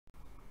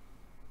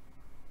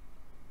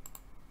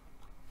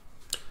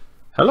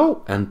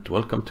Hello and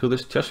welcome to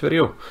this chess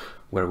video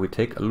where we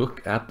take a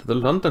look at the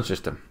London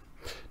system.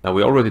 Now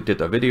we already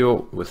did a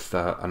video with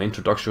an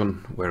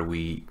introduction where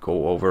we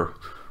go over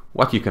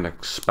what you can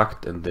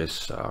expect in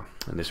this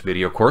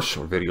video course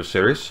or video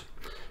series,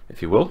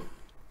 if you will.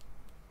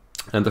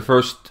 And the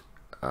first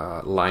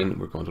line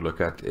we're going to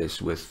look at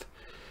is with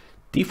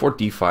d4,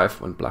 d5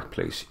 when black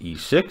plays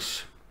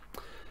e6,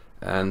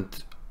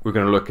 and we're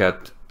going to look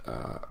at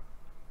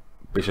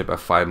bishop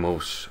f5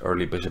 moves,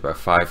 early bishop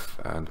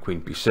f5 and queen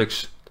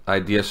b6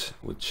 ideas,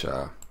 which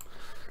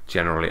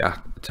generally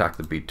attack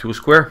the b2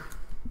 square.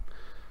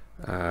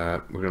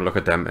 We're going to look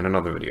at them in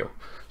another video.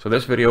 So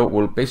this video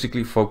will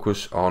basically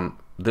focus on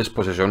this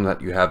position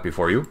that you have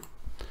before you,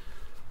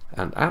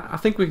 and I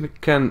think we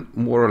can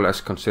more or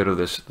less consider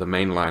this the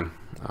main line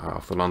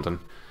of the London,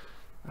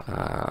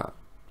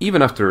 even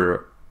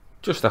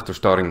just after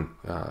starting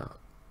the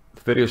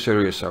video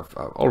series. I've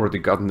already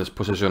gotten this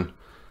position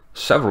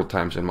several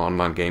times in my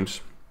online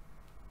games,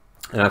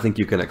 and I think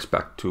you can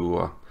expect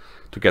to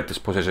get this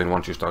position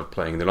once you start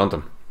playing the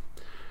London.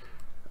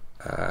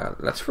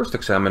 Let's first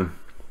examine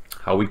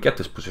how we get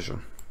this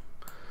position.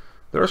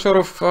 There are sort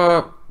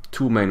of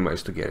two main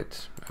ways to get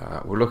it.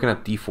 We're looking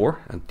at d4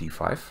 and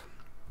d5,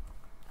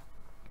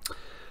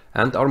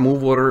 and our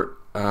move order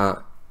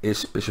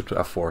is bishop to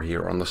f4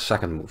 here on the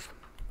second move.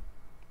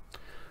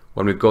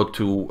 When we go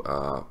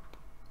to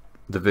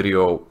the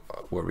video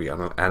where we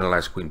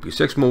analyze queen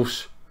b6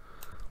 moves,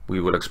 we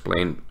will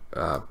explain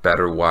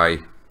better why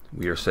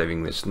we are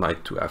saving this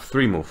knight to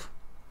f3 move.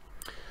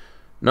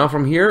 Now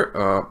from here,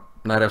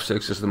 knight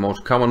f6 is the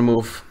most common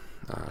move.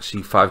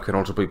 c5 can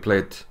also be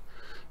played.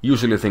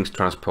 Usually things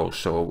transpose,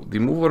 so the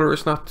move order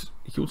is not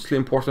hugely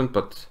important,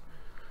 but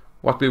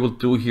what we will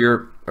do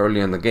here early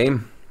in the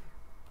game,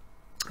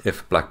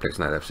 if black plays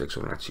knight f6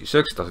 or knight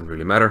c6, doesn't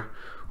really matter,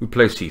 we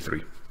play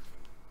c3.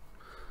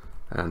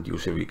 And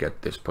usually we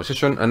get this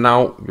position, and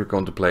now we're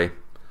going to play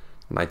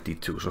knight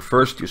d2. So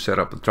first you set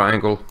up the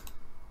triangle.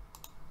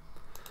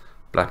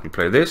 Black will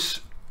play this.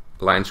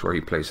 Lines where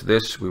he plays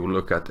this we will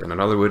look at in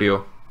another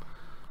video.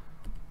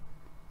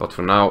 But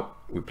for now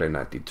we play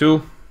knight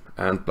d2,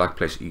 and black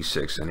plays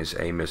e6, and his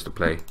aim is to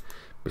play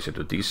bishop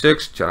to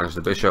d6, challenge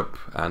the bishop,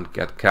 and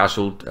get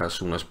castled as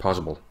soon as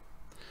possible.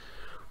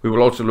 We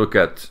will also look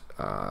at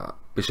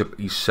bishop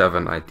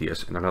e7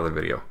 ideas in another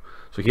video.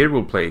 So here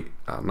we'll play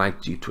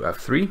knight g to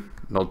f3.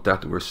 Note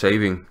that we're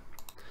saving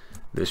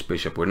this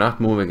bishop. We're not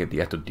moving it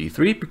yet to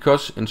d3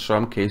 because in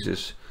some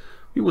cases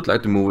we would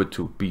like to move it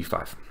to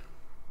b5.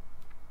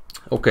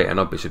 Okay, and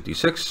now bishop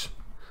d6.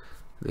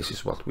 This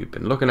is what we've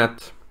been looking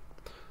at.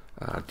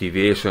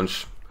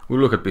 Deviations. We'll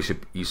look at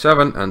bishop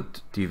e7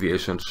 and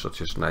deviations such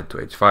as knight to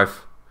h5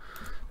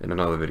 in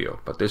another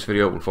video. But this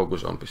video will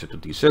focus on bishop to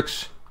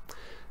d6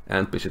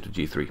 and bishop to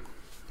g3.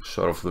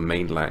 Sort of the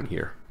main line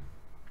here.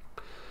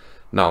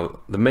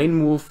 Now the main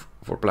move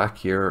for black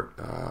here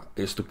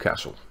is to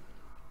castle.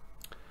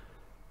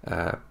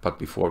 But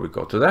before we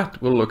go to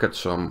that, we'll look at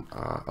some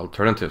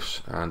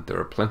alternatives, and there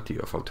are plenty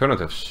of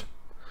alternatives.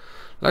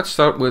 Let's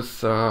start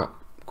with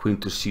queen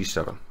to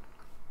c7.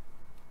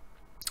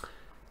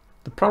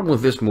 The problem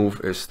with this move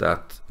is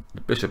that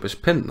the bishop is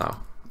pinned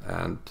now,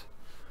 and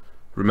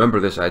remember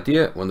this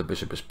idea: when the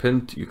bishop is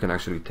pinned, you can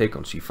actually take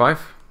on c5.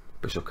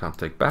 Bishop can't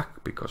take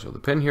back because of the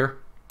pin here,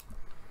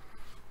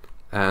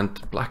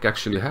 and black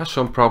actually has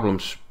some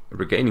problems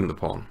regaining the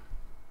pawn.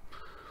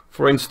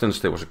 For instance,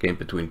 there was a game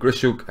between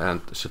Grishuk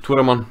and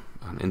Seturaman,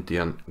 an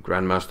Indian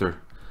grandmaster,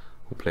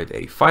 who played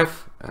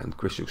a5, and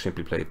Grishuk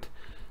simply played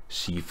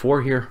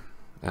c4 here.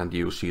 And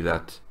you see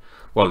that,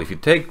 well, if you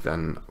take,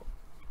 then,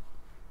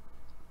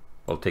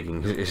 well,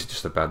 taking is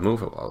just a bad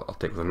move. I'll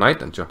take the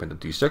knight and jump into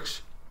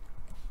d6.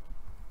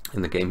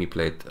 In the game he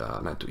played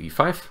knight to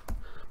e5,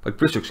 but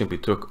Grishuk simply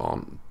took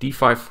on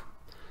d5.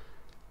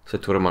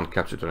 Seturaman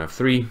captured on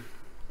f3.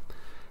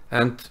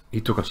 And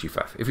he took on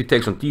c5. If he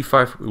takes on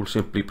d5, we will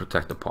simply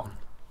protect the pawn.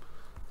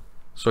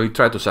 So he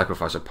tried to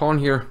sacrifice a pawn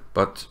here,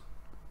 but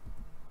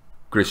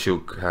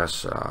Grishuk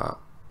has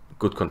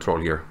good control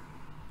here.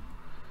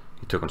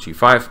 He took on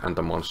c5 and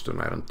the monster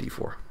knight on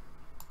d4.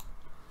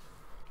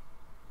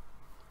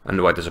 And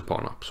the white is a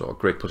pawn up, so a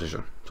great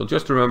position. So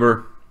just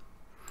remember,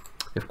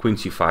 if queen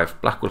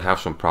c5, black will have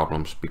some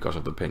problems because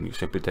of the pin. You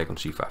simply take on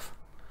c5.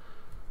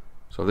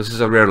 So this is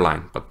a rare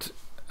line, but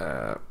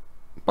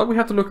we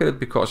have to look at it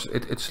because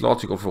it's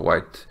logical for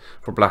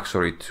black,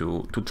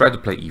 to try to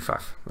play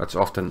e5. That's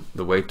often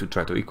the way to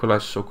try to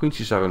equalize. So queen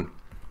c7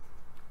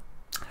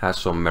 has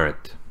some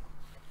merit.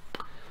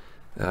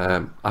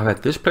 I've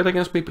had this played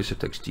against me, bishop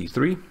takes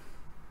g3.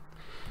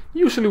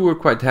 Usually we're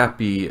quite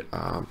happy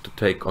to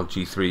take on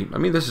g3. I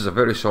mean, this is a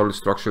very solid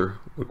structure.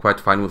 We're quite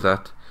fine with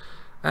that.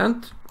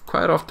 And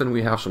quite often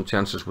we have some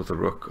chances with the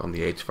rook on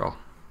the h-file.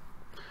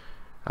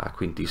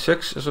 Queen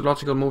d6 is a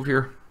logical move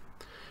here.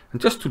 And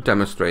just to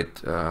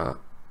demonstrate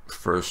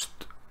first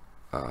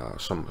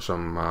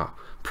some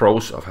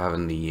pros of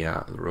having the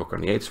rook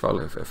on the h-file,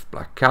 if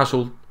black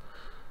castled,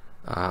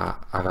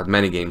 I've had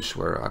many games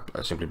where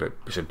I simply play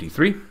bishop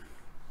d3,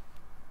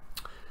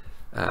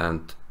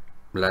 and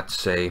let's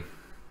say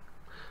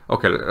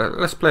Okay,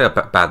 let's play a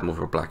bad move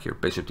for black here,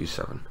 bishop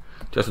d7.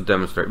 Just to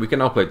demonstrate, we can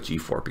now play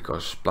g4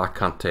 because black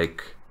can't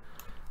take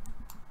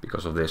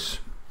because of this.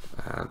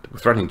 And we're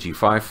threatening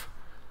g5.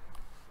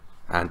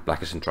 And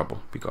black is in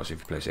trouble because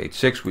if he plays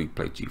h6, we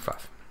play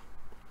g5.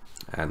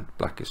 And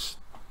black is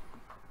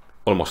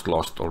almost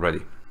lost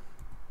already.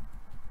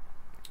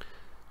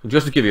 So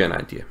just to give you an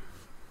idea.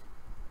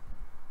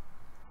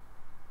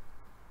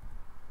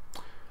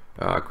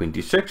 Queen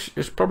d6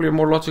 is probably a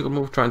more logical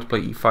move, trying to play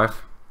e5.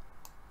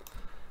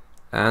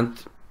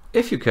 And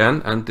if you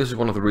can, and this is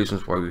one of the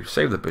reasons why we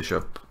save the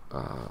bishop,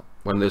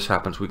 when this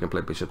happens we can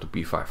play bishop to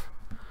b5.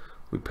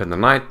 We pin the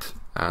knight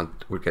and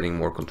we're getting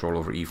more control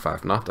over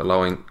e5, not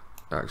allowing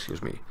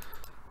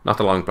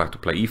black to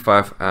play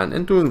e5, and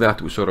in doing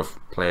that we sort of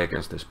play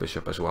against this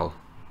bishop as well.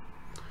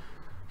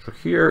 So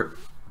here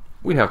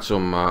we have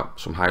some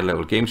high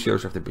level game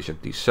series of the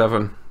bishop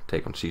d7,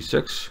 take on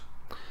c6,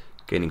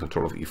 gaining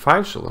control of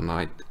e5, so the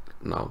knight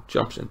now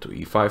jumps into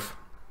e5.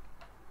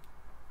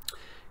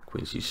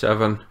 Queen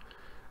c7.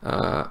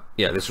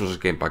 Yeah, this was a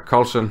game by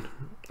Carlsen.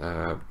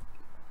 The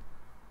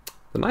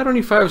knight on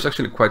e5 is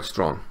actually quite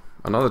strong.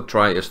 Another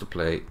try is to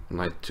play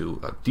knight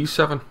to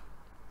d7,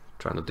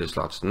 trying to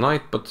dislodge the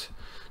knight, but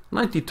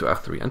knight d to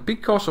f3. And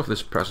because of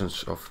this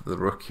presence of the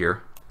rook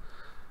here,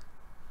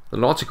 the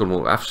logical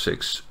move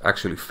f6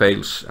 actually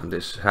fails, and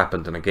this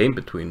happened in a game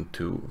between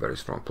two very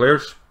strong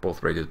players,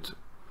 both rated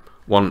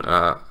one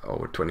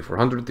over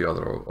 2400, the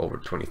other over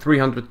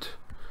 2300.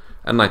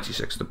 And knight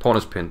c6, the pawn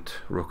is pinned,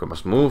 rook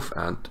must move,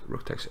 and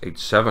rook takes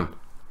h7.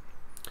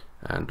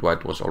 And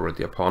white was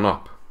already a pawn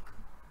up.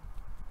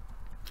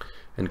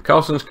 In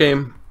Carlsen's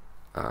game,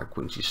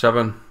 queen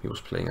c7, he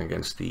was playing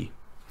against the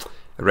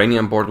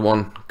Iranian board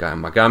one, Guy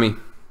Magami.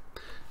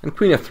 And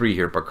queen f3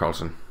 here by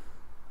Carlsen.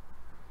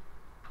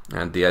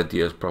 And the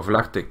idea is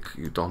prophylactic.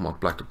 You don't want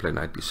black to play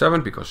knight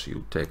b7 because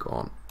you take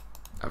on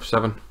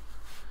f7.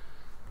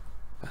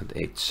 And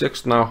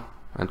h6 now,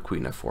 and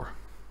queen f4.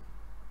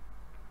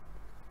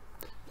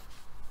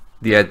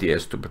 The idea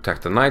is to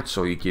protect the knight,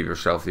 so you give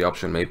yourself the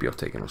option maybe of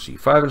taking on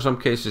c5 in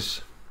some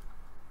cases.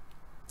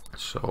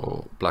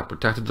 So black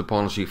protected the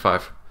pawn on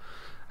c5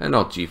 and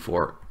not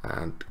g4,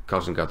 and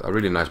Carlsen got a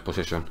really nice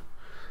position,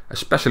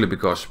 especially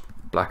because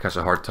black has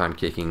a hard time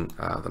kicking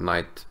the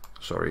knight,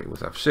 with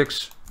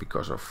f6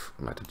 because of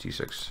knight to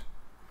g6.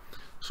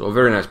 So a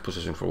very nice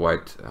position for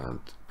white,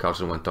 and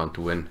Carlsen went on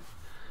to win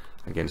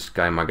against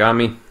Guy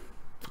Magami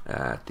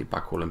at the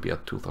Baku Olympia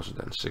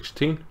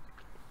 2016.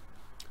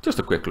 Just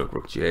a quick look,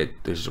 rook g8,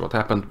 this is what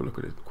happened, we'll look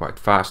at it quite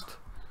fast.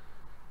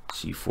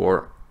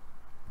 c4,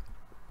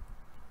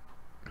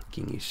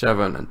 king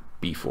e7 and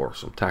b4,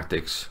 some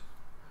tactics.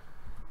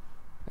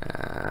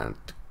 And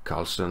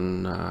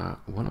Carlsen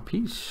won a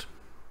piece.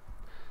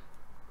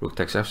 Rook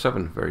takes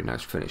f7, very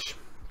nice finish.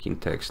 King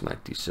takes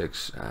knight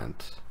d6,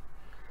 and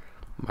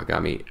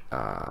Magami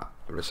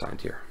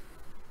resigned here.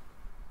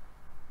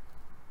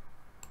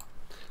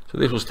 So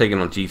this was taken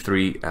on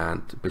g3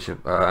 and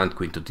bishop and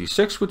queen to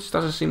d6, which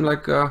doesn't seem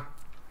like a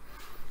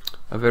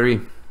very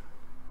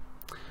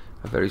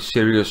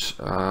serious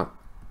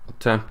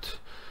attempt.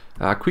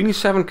 Queen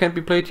e7 can't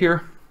be played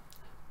here,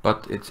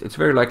 but it's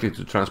very likely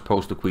to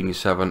transpose to queen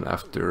e7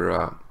 after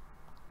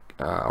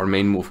our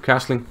main move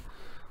castling.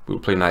 We'll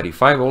play knight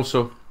e5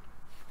 also.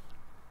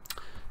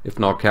 If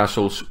not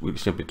castles, we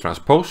simply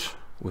transpose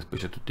with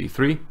bishop to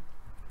d3.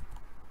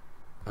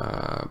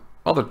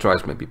 Other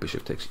tries maybe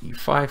bishop takes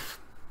e5.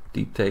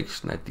 D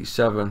takes, knight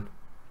d7,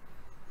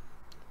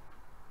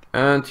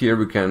 and here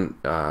we can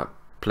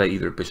play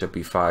either bishop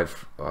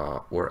e5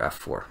 or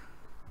f4.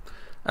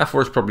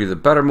 f4 is probably the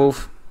better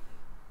move.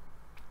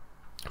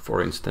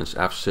 For instance,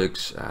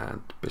 f6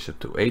 and bishop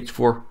to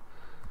h4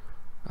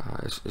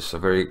 is a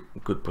very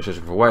good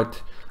position for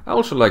white. I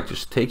also like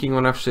just taking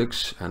on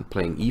f6 and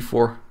playing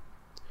e4,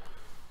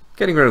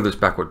 getting rid of this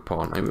backward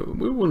pawn. I mean,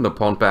 we win the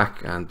pawn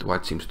back, and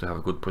white seems to have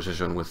a good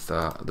position with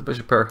the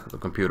bishop pair. The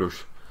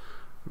computers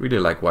really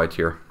like white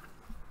here.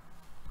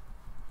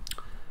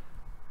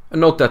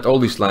 And note that all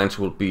these lines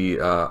will be,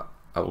 I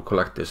will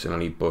collect this in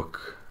an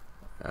ebook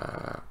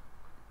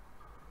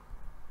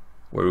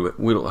where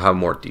we'll have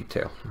more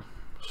detail.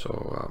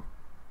 So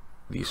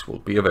these will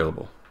be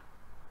available.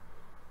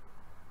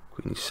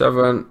 Queen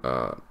e7,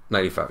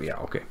 knight e5, yeah,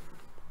 okay.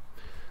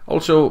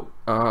 Also,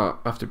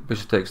 after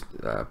bishop takes,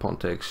 pawn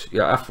takes,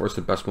 yeah, f4 is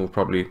the best move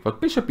probably,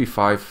 but bishop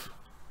e5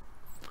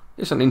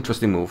 is an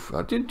interesting move.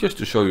 Just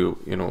to show you,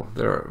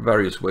 there are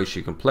various ways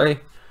you can play.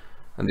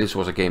 And this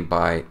was a game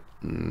by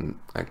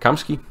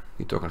Kamsky.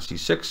 He took on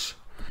c6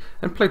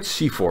 and played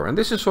c4. And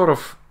this is sort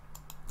of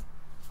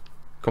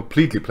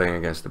completely playing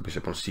against the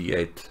bishop on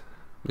c8.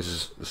 This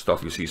is the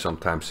stuff you see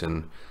sometimes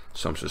in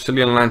some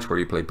Sicilian lines where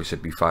you play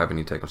bishop b5 and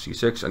you take on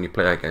c6 and you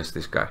play against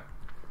this guy.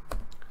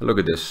 And look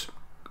at this.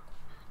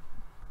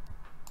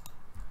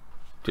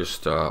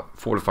 Just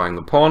fortifying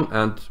the pawn,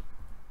 and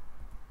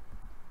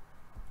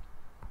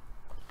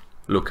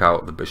look how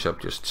the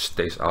bishop just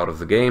stays out of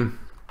the game.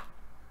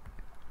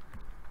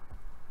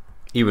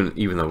 Even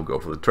though we go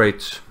for the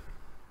trades,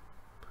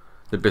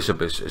 the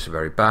bishop is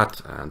very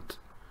bad, and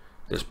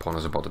this pawn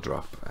is about to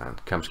drop,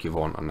 and Kamsky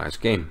won a nice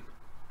game.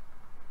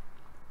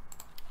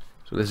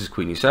 So this is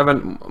queen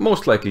e7.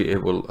 Most likely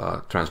it will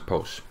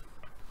transpose.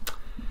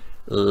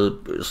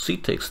 C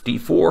takes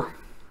d4.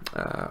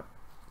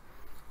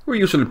 We're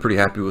usually pretty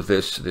happy with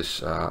this.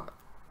 This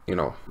you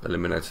know,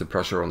 eliminates the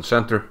pressure on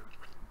center.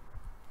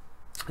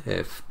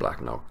 If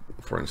black now,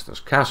 for instance,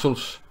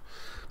 castles,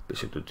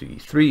 bishop to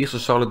d3 is a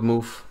solid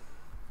move.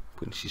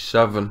 Queen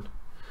c7,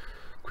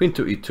 queen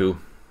to e2,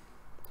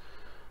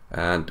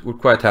 and we're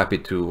quite happy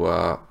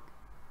to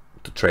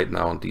trade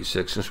now on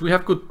d6, since we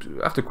have good,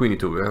 after queen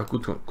e2 we have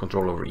good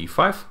control over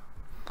e5.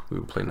 We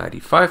will play knight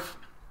e5,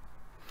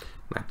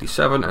 knight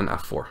d7, and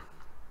f4.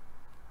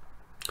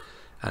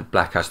 And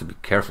black has to be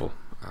careful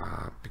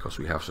because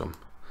we have some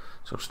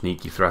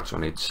sneaky threats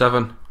on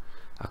h7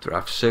 after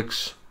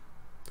f6.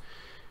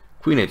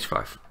 Queen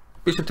h5,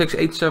 bishop takes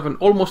h7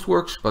 almost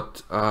works,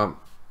 but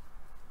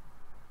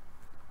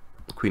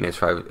queen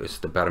h5 is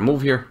the better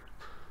move here,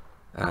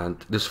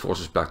 and this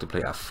forces black to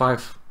play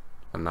f5.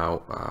 And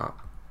now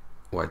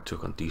white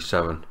took on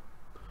d7,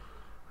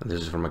 and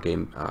this is from a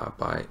game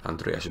by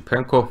Andrei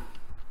Asipenko,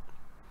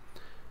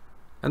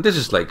 and this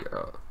is like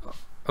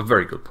a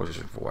very good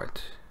position for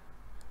white.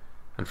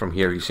 And from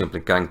here he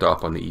simply ganged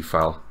up on the e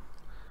file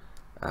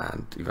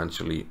and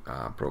eventually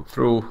broke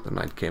through. The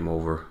knight came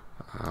over.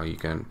 You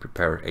can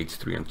prepare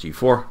h3 and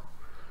g4.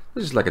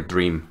 This is like a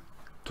dream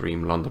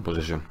London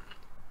position.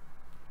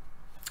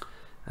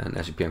 And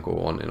Asipenko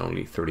won in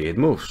only 38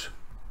 moves.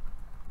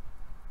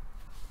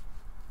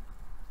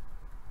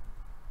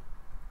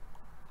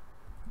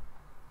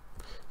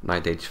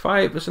 Knight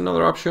h5 is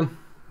another option.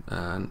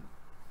 And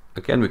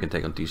again we can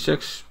take on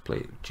d6,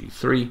 play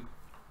g3,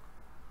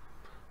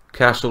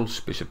 castles,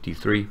 bishop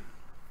d3,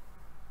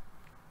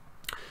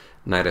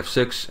 knight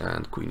f6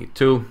 and queen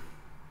e2.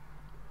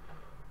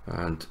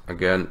 And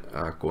again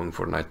going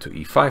for knight to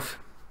e5.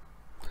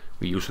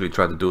 We usually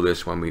try to do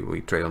this when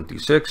we trade on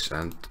d6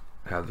 and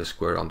have this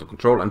square under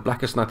control, and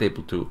black is not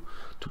able to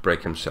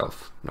break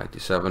himself. Knight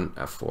d7,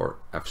 f4,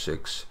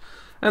 f6,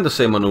 and the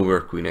same maneuver,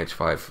 queen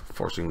h5,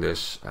 forcing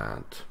this,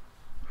 and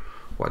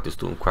white is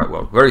doing quite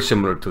well. Very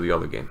similar to the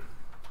other game.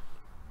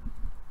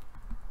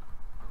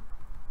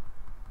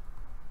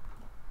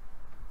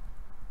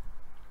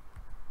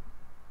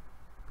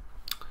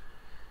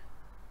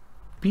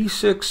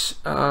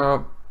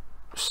 b6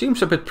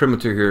 seems a bit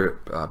primitive here.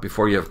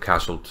 Before you have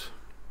castled,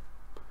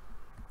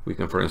 we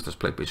can, for instance,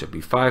 play bishop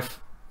b5,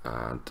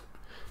 and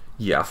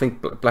yeah, I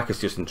think black is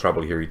just in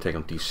trouble here. You take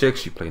on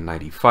d6, you play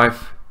knight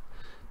e5,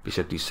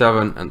 bishop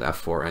d7, and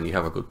f4, and you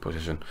have a good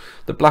position.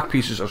 The black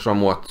pieces are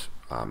somewhat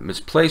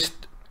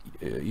misplaced.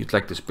 You'd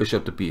like this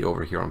bishop to be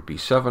over here on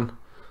b7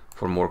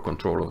 for more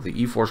control of the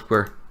e4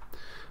 square,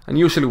 and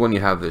usually when you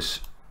have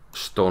this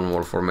stone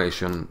wall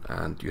formation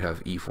and you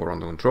have e4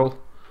 under control,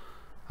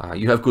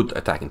 you have good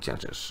attacking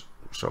chances.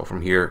 So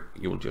from here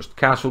you will just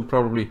castle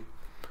probably,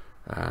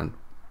 and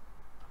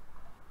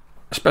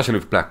especially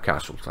if black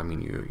castles, I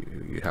mean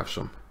you have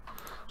some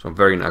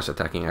very nice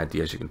attacking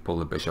ideas. You can pull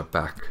the bishop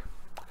back,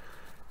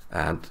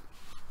 and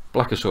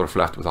black is sort of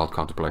left without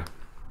counterplay.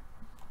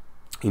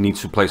 He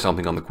needs to play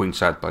something on the queen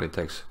side, but it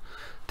takes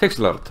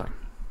a lot of time.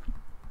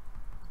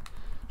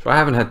 So I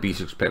haven't had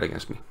b6 played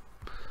against me.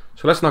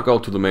 So let's now go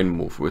to the main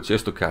move, which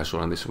is to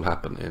castle, and this will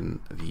happen in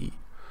the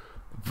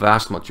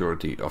vast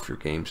majority of your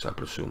games, I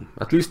presume.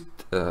 At least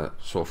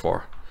so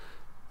far.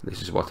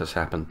 This is what has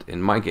happened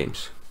in my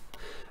games.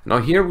 Now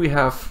here we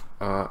have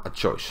a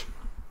choice.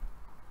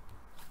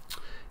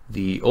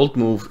 The old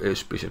move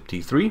is bishop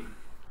d3,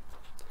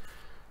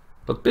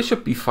 but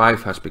bishop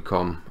b5 has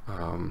become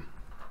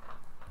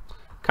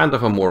kind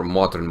of a more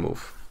modern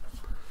move.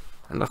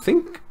 And I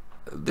think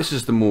this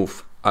is the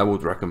move I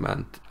would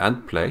recommend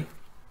and play.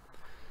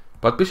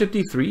 But bishop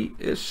d3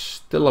 is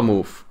still a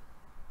move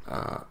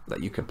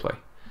that you can play.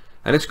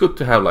 And it's good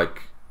to have,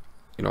 like,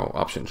 you know,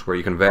 options where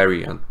you can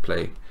vary and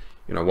play.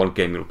 You know, one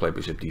game you'll play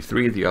bishop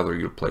d3, the other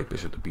you'll play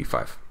bishop to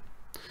b5.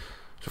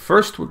 So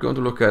first we're going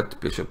to look at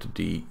bishop to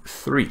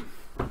d3.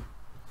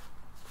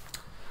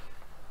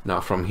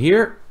 Now from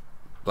here,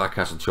 black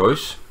has a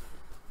choice.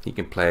 He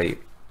can play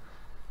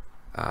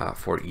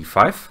for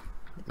e5,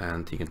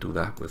 and he can do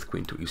that with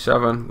queen to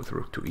e7, with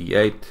rook to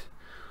e8,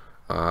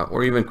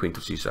 or even queen to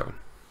c7.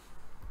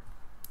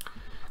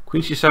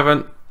 Queen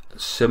c7,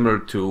 similar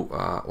to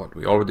what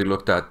we already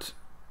looked at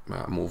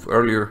move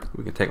earlier,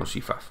 we can take on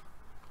c5.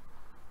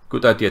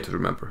 Good idea to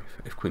remember.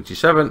 If queen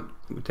c7,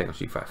 we take on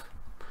c5.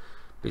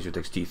 Bishop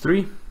takes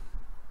d3.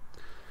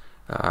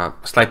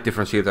 Slight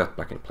difference here that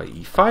black can play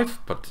e5,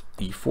 but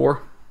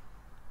e4.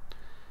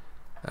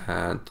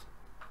 And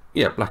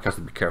yeah, black has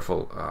to be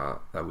careful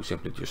that we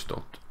simply just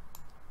don't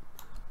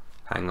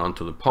hang on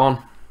to the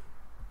pawn.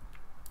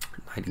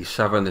 Knight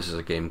e7, this is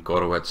a game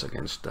Gorowitz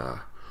against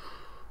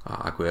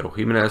Aguero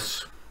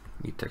Jimenez.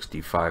 He takes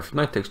d5,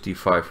 knight takes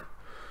d5,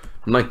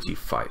 knight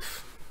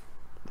g5.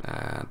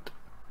 And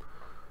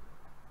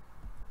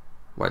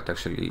white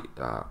actually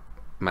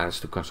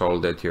managed to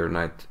consolidate here,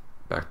 knight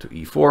back to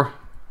e4,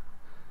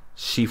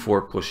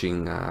 c4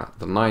 pushing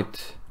the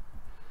knight,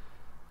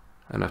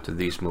 And after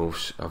these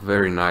moves, a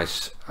very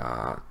nice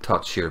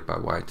touch here by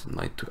white,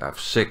 knight to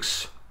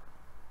f6.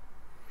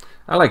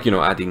 I like, you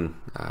know, adding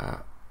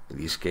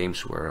these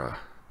games where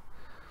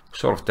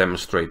sort of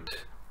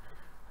demonstrate,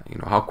 you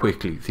know, how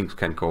quickly things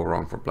can go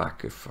wrong for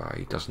black if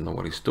he doesn't know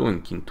what he's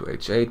doing. King to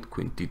h8,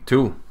 queen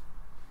d2.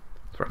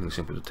 Threatening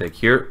simply to take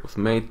here with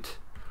mate.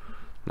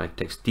 Knight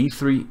takes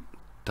d3.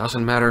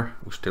 Doesn't matter.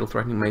 We're still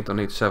threatening mate on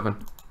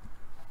h7.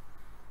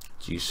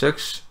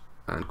 g6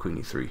 and queen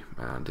e3.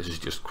 And this is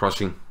just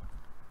crushing.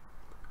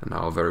 And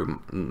now a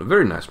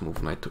very nice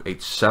move, knight to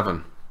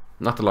h7,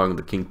 not allowing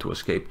the king to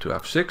escape to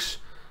f6.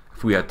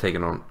 If we had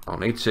taken on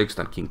h6,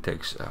 then king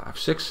takes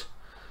f6.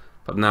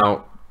 But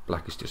now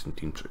black is just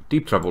in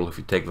deep trouble. If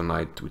you take the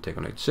knight, we take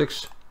on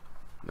h6,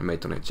 and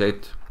mate on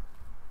h8.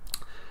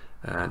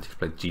 And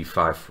if we play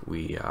g5,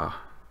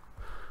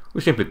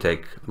 we simply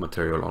take the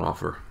material on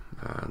offer,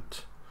 and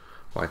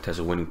white has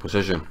a winning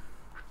position.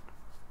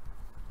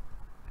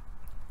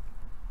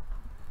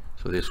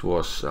 So this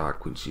was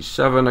queen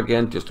c7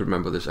 again, just to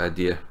remember this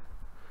idea.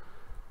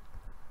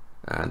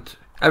 And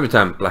every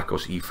time black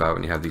goes e5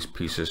 and you have these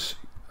pieces,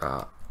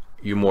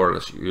 you more or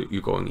less,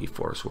 you're going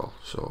e4 as well.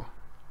 So,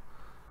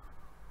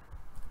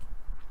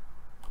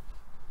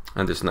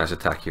 and this nice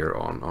attack here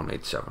on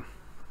h7.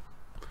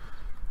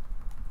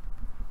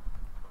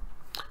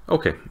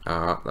 Okay,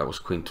 that was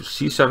queen to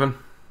c7.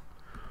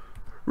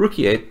 Rook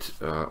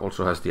e8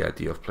 also has the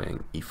idea of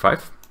playing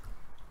e5.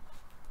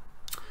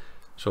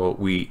 So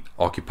we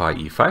occupy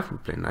e5, we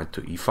play knight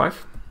to e5.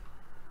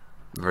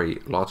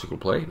 Very logical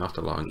play, not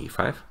allowing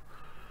e5.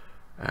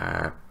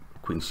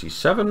 Queen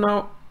c7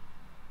 now.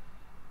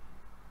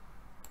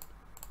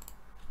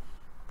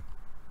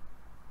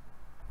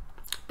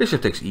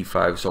 Bishop takes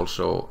e5 is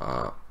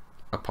also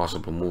a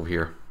possible move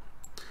here.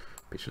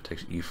 Bishop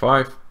takes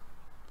e5.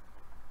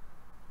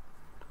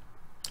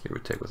 Here we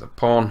take with a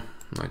pawn,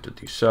 knight to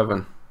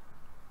d7.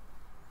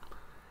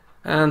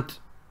 And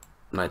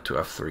knight to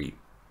f3.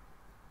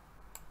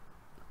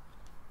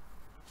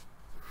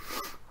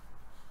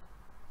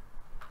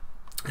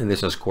 And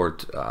this has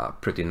scored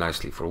pretty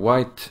nicely for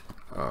white.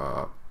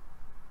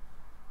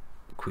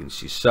 Queen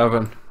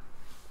c7.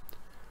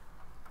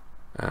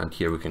 And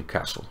here we can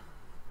castle.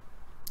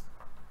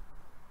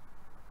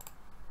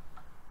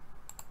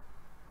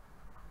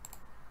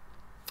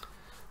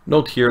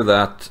 Note here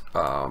that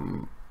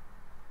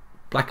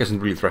black isn't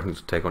really threatening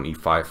to take on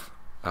e5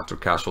 after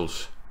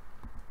castles.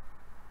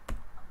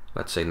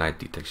 Let's say knight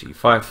d takes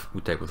e5.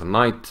 We take with a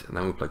knight, and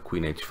then we play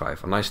queen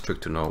h5. A nice trick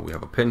to know. We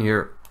have a pin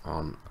here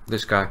on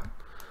this guy,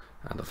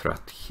 and a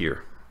threat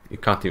here. You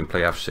can't even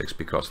play f6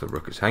 because the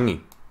rook is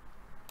hanging.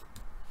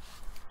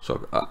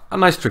 So a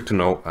nice trick to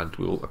know, and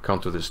we'll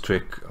counter this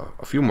trick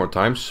a few more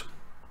times,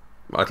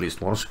 at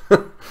least once.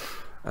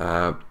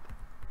 So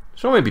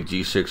maybe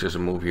g6 is a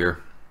move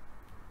here.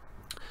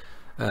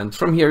 And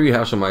from here you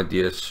have some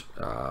ideas.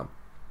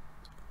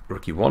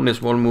 Rook e1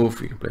 is one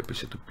move. You can play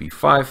bishop to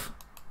b5.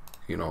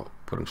 You know,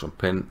 putting some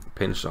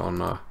pins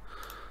on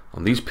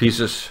these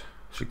pieces,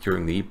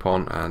 securing the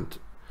e-pawn, and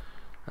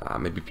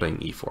maybe playing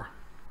e4.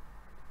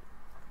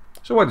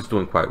 So white is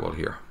doing quite well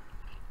here.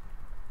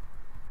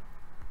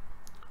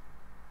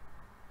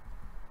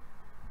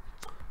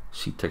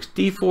 C takes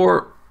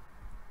d4.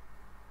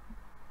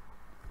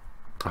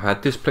 I've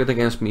had this played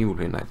against me. We'll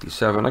play knight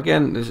d7.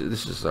 Again, this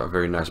is a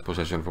very nice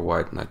position for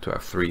white. Knight to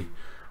f3.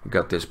 We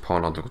got this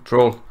pawn under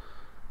control,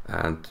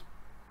 and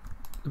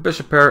the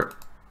bishop pair,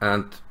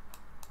 and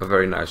a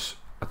very nice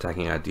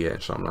attacking idea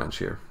in some lines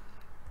here.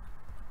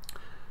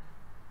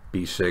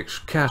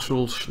 b6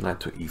 castles, knight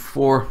to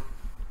e4,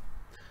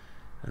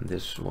 and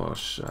this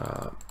was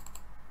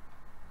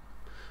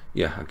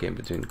yeah, a game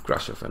between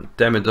Grasov and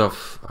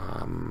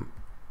Demidov.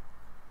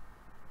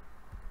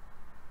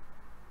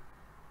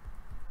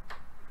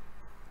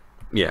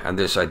 Yeah, and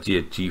this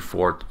idea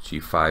g4 to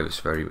g5 is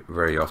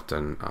very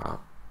often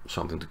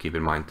something to keep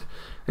in mind.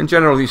 In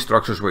general, these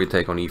structures where you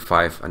take on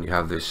e5 and you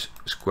have this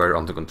square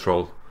under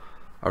control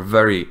are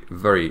very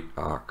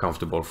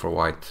comfortable for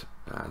white,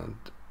 and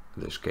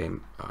this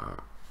game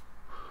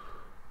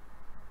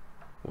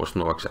was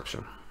no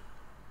exception.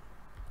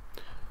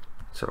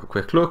 Let's have a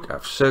quick look.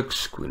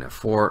 f6, queen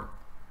f4,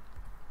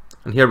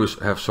 and here we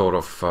have sort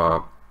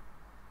of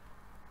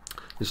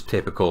this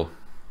typical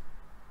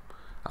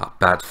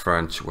bad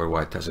French where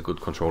white has a good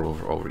control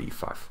over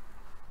e5.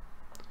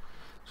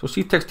 So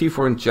c takes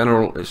d4 in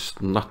general is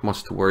not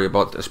much to worry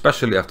about,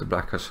 especially after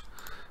black has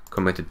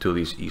committed to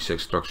these e6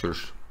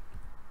 structures.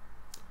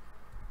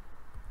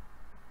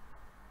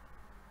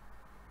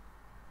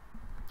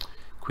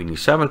 Queen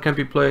e7 can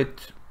be played,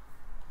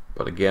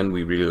 but again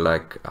we really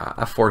like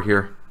f4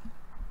 here.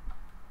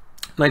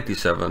 Knight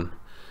d7,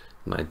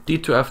 knight d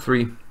to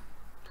f3,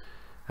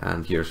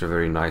 and here's a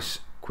very nice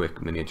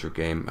quick miniature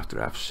game after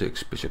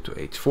f6, bishop to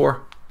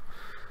h4.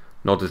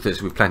 Notice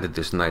this, we planted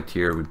this knight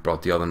here, we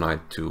brought the other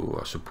knight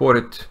to support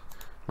it.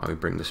 Now we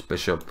bring this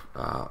bishop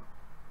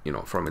you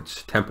know, from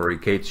its temporary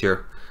cage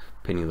here,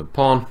 pinning the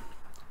pawn.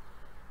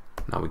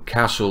 Now we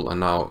castle, and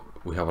now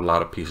we have a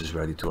lot of pieces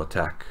ready to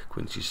attack.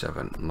 Queen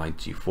c7, knight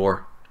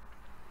g4.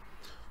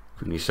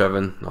 Queen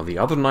e7. Now the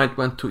other knight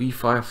went to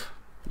e5,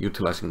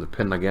 utilizing the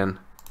pin again.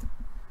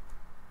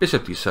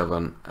 Bishop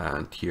d7,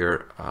 and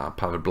here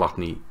Pavel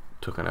Blatny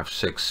took an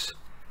f6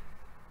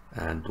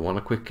 and won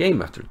a quick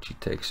game after g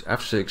takes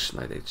f6,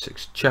 knight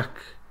h6 check,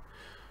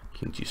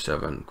 king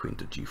g7, queen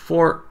to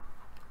g4,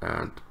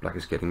 and black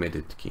is getting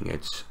mated, king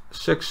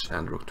h6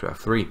 and rook to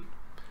f3.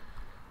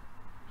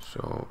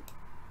 So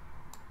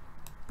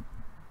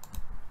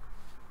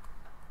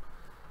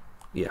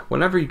yeah,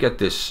 whenever you get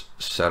this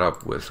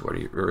setup with where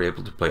you're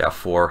able to play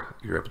f4,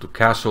 you're able to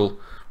castle,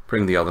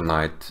 bring the other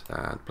knight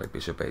and play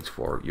bishop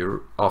h4,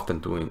 you're often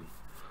doing,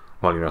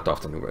 well, you're not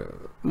often,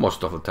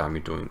 most of the time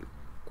you're doing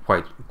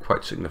quite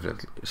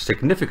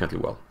significantly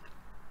well.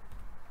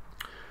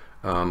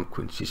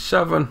 Queen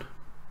c7,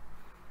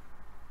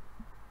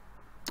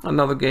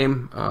 another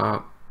game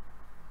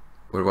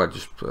where white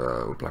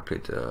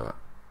played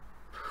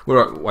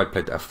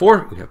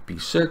f4. We have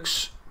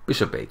b6,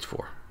 bishop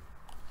h4.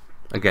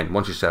 Again,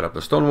 once you set up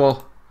the stone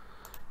wall,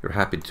 you're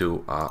happy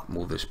to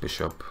move this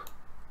bishop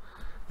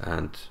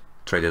and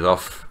trade it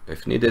off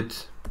if needed.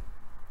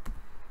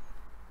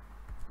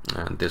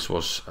 And this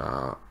was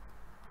a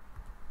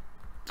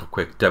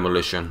quick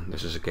demolition.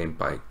 This is a game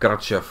by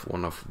Grachev,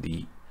 one of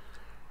the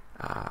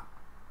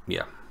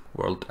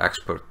world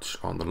experts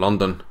on the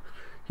London.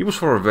 He was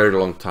for a very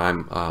long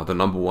time the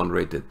 #1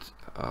 rated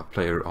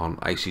player on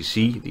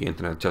ICC, the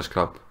Internet Chess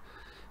Club,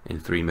 in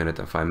 3-minute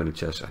and 5-minute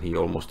chess, and he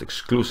almost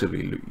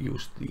exclusively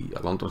used the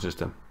London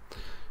system.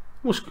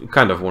 He was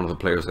kind of one of the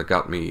players that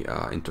got me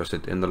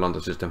interested in the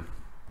London system.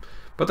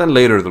 But then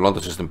later the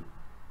London system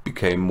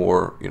became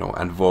more,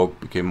 en vogue,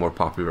 became more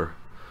popular,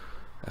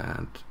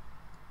 and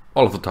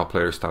all of the top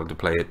players started to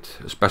play it,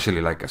 especially,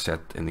 like I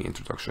said in the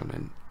introduction,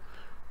 in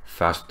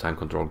fast time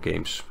control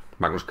games,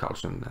 Magnus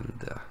Carlsen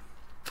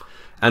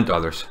and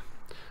others.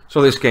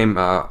 So this game,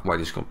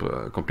 white is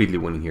completely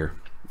winning here,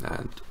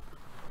 and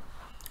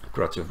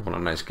Grachev won a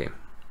nice game.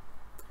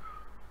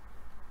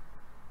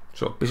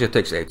 So bishop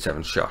takes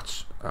 8-7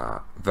 shots.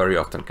 Very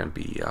often can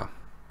be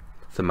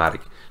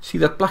thematic. See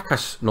that black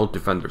has no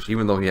defenders,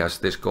 even though he has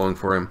this going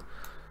for him.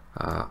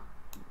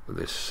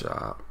 This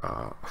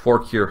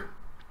fork here,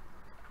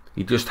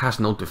 he just has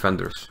no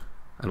defenders,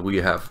 and we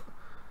have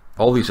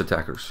all these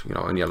attackers,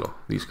 in yellow.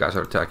 These guys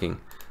are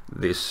attacking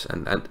this,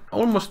 and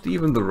almost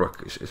even the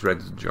rook is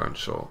ready to join.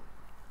 So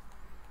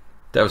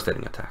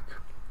devastating attack.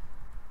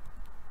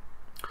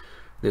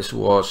 This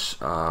was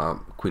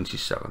queen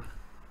c7.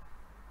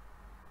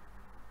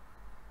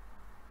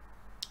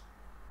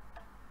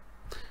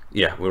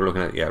 Yeah, we're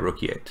looking at rook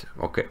e8.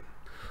 Okay.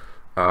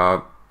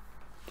 So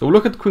we'll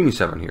look at queen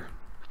e7 here,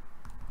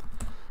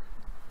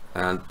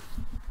 and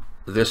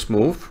this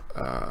move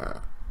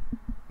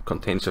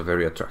contains a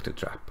very attractive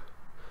trap.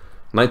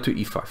 Knight to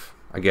e5.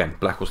 Again,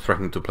 black was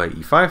threatening to play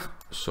e5,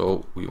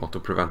 so we want to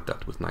prevent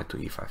that with knight to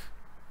e5.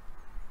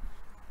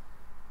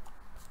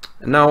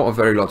 And now a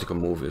very logical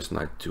move is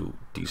knight to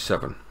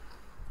d7.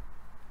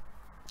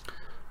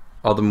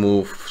 Other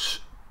moves,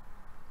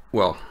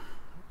 well,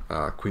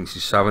 queen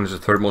c7 is the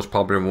third most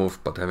popular move,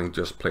 but having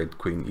just played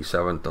queen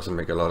e7 doesn't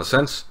make a lot of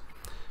sense.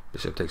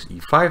 Bishop takes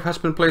e5 has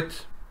been played,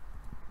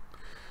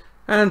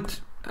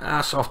 and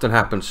as often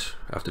happens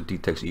after d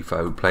takes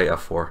e5, we play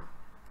f4.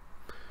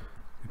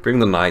 We bring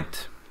the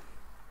knight,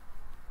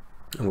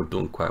 and we're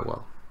doing quite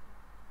well.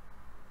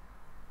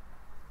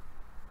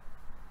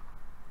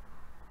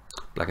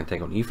 Black can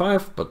take on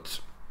e5,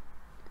 but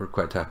we're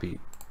quite happy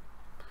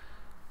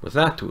with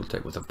that. We'll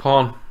take with a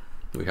pawn.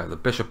 We have the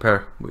bishop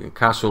pair. We can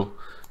castle.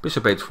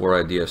 Bishop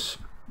h4 ideas.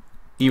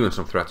 Even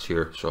some threats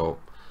here, so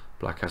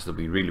black has to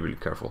be really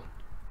careful.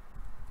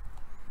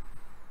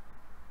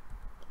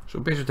 So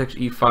bishop takes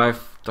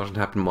e5, doesn't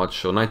happen much.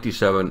 So knight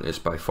d7 is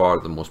by far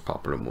the most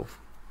popular move.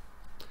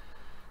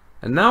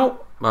 And now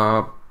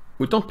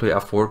we don't play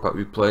f4, but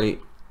we play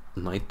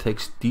knight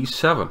takes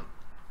d7.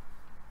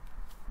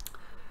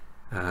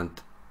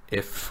 And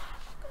if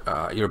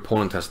your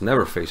opponent has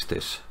never faced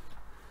this,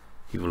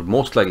 he will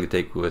most likely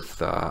take with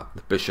the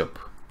bishop,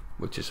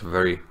 which is a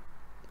very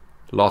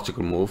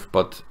logical move,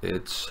 but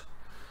it's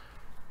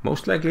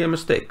most likely a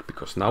mistake,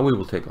 because now we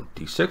will take on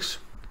d6,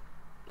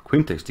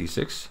 queen takes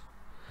d6,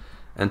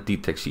 and d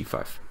takes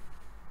e5.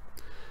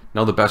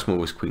 Now the best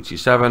move is queen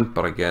c7,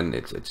 but again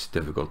it's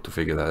difficult to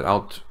figure that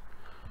out.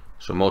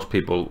 So most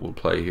people will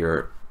play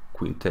here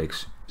queen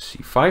takes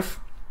c5.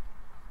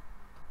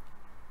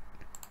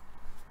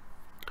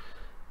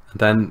 And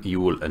then you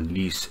will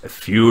unleash a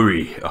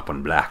fury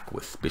upon black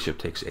with bishop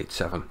takes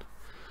h7.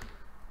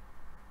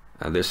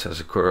 And this has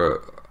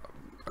occurred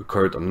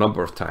a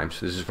number of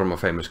times. This is from a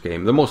famous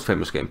game. The most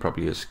famous game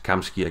probably is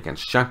Kamsky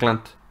against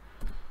Shankland.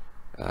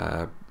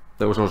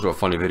 There was also a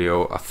funny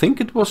video. I think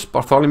it was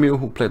Bartholomew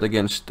who played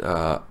against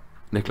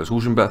Niklas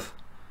Husenbeth.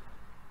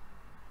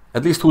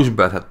 At least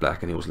Husenbeth had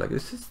black, and he was like,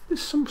 "Is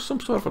this some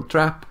sort of a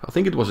trap?" I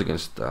think it was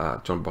against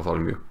John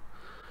Bartholomew.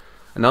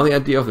 And now the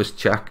idea of this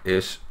check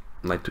is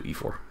knight to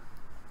e4.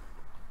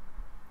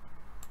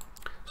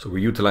 So we're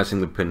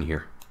utilizing the pin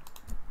here.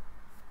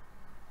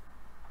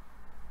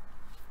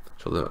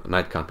 So the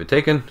knight can't be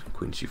taken.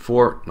 Queen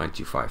c4, knight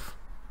g5,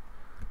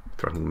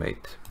 threatening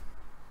mate.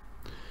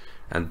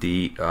 And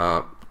the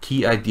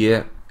key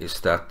idea is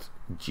that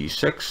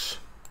g6,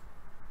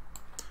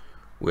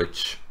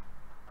 which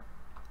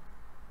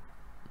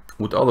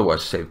would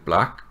otherwise save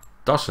black,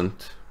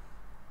 doesn't.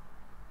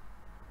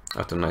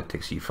 After knight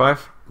takes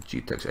e5,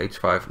 g takes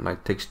h5,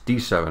 knight takes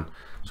d7.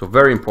 So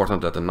very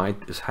important that the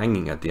knight is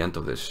hanging at the end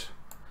of this,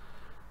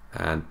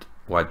 and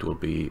white will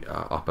be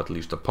up at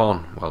least a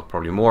pawn, well,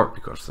 probably more,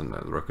 because then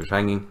the rook is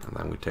hanging, and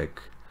then we take,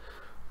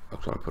 I'm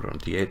going to put it on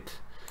d8,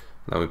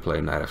 then we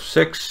play knight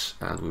f6,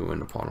 and we win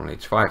the pawn on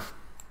h5.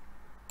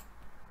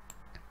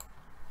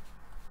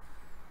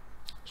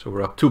 So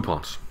we're up 2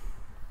 pawns.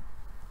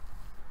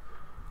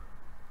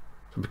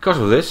 So because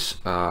of this,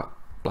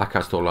 black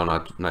has to allow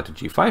knight to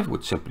g5,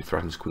 which simply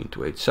threatens queen to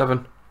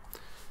h7.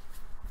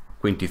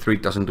 Queen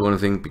d3 doesn't do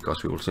anything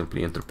because we will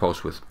simply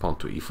interpose with pawn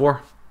to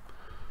e4.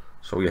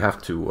 So you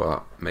have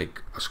to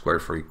make a square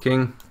for your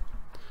king,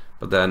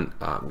 but then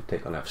we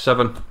take on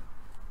f7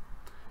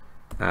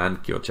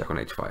 and give a check on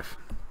h5.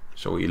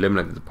 So we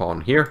eliminated the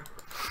pawn here.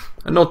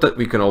 And note that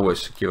we can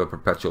always give a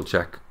perpetual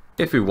check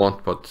if we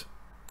want, but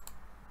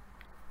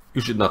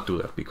you should not do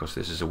that because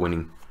this is a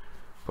winning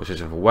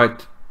position for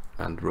white,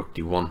 and rook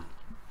d1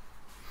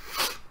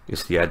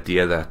 is the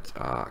idea that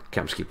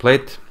Kamsky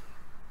played.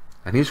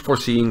 And he's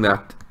foreseeing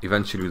that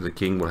eventually the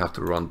king will have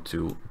to run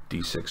to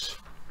d6.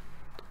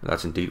 And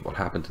that's indeed what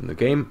happened in the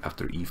game.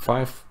 After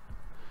e5,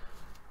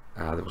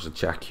 there was a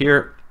check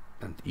here,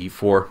 and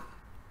e4,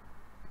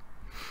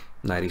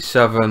 knight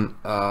e7.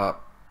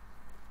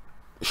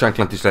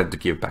 Shankland decided to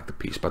give back the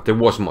piece, but there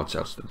wasn't much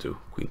else to do.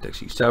 Queen takes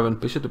e7,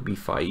 bishop to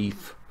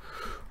b5,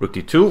 rook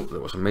d2,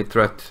 there was a mate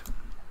threat.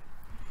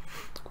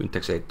 Queen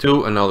takes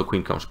a2, and now the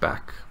queen comes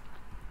back.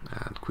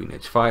 And queen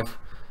h5.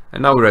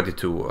 And now we're ready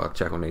to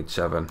check on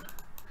h7.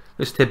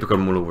 This typical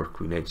maneuver,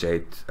 queen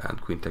h8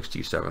 and queen takes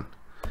g7.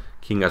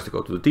 King has to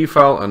go to the d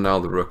file, and now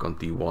the rook on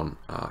d1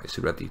 is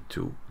ready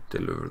to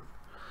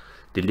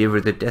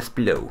deliver the death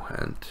blow.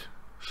 And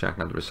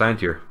Shankland resigned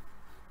here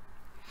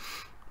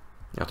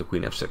after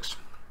queen f6.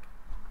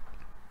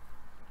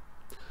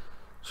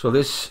 So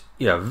this,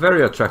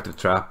 very attractive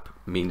trap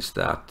means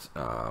that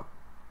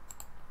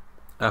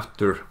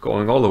after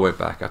going all the way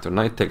back, after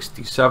knight takes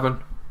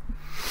d7,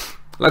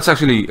 let's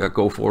actually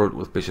go forward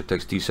with bishop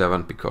takes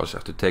d7, because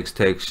after takes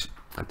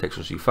and takes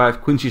on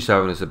c5, queen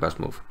c7 is the best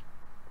move.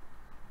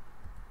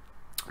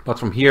 But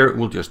from here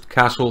we'll just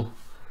castle,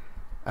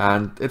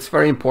 and it's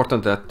very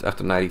important that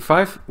after knight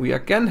e5 we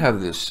again have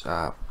this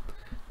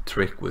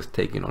trick with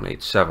taking on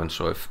h7.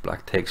 So if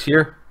black takes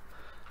here,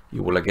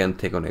 you will again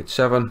take on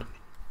h7,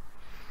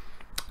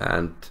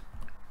 and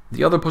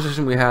the other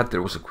position we had,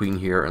 there was a queen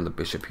here and the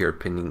bishop here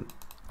pinning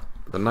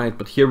the knight,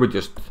 but here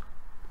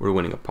we're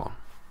winning a pawn.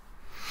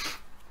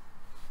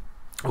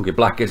 Okay,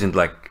 black isn't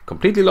like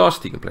completely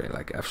lost. He can play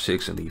like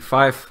f6 and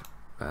e5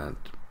 and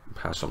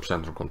has some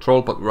central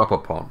control, but we're up a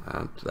pawn,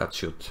 and that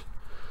should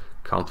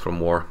count for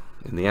more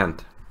in the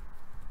end.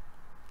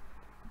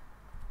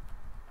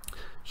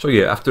 So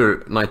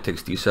after knight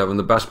takes d7,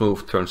 the best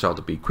move turns out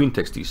to be queen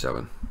takes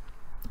d7,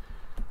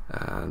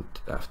 and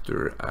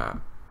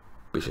after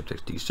bishop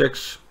takes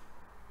d6,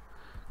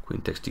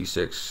 queen takes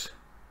d6.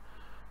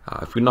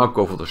 If we now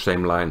go for the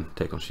same line,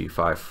 take on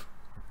c5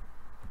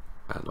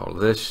 and all of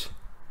this,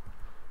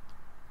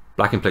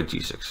 black can play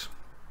g6.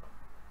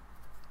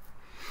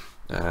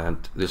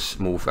 And this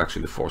move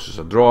actually forces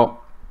a draw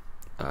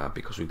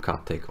because we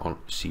can't take on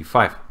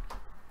c5.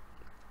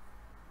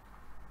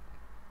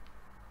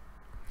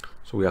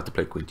 So we have to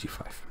play queen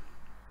g5.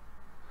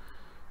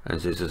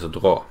 And this is a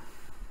draw.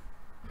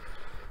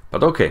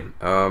 But okay,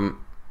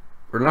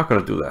 we're not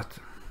going to do that.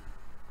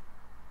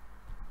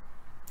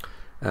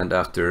 And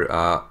after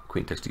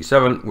queen takes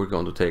d7, we're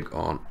going to take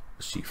on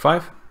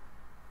c5.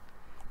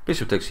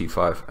 Bishop takes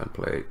c5 and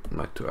play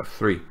knight to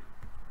f3.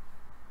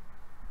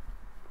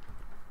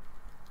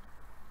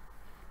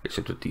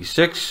 Bishop to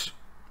d6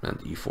 and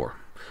e4.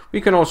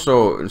 We can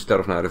also, instead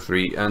of knight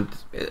f3, and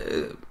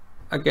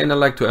again I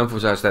like to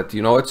emphasize that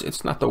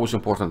it's not always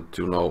important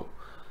to know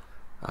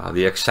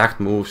the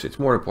exact moves. It's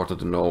more important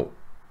to know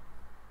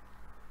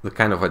the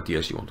kind of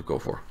ideas you want to go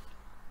for.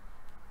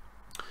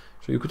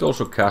 So you could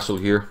also castle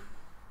here.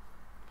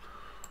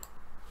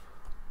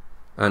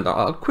 And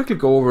I'll quickly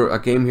go over a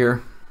game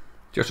here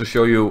just to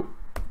show you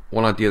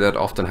one idea that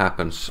often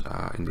happens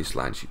in these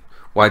lines.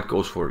 White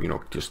goes for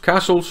just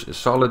castles, is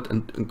solid,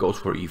 and goes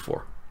for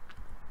e4.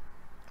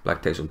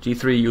 Black takes on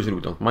g3, usually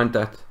we don't mind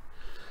that.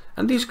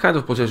 And these kind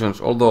of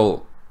positions,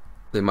 although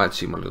they might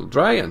seem a little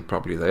dry, and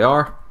probably they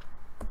are,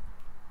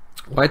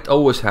 white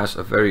always has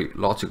a very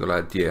logical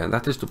idea, and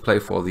that is to play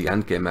for the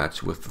endgame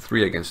match with the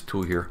 3 against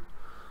 2 here.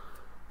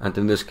 And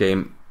in this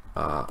game,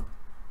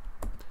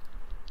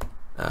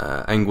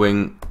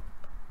 Nguyen,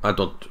 I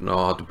don't know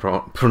how to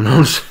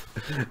pronounce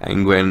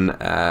Nguyen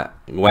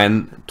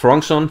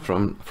Truong Son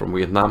from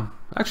Vietnam.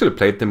 I actually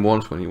played him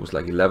once when he was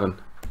like 11.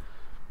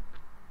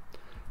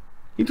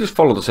 He just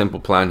followed a simple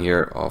plan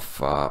here of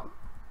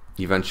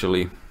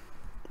eventually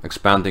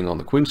expanding on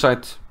the queen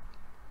side.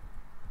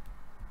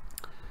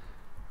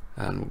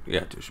 And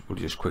yeah, we'll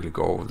just quickly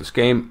go over this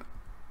game.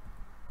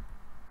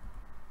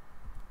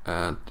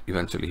 And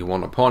eventually he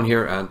won a pawn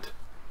here, and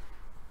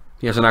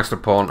he has an extra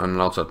pawn and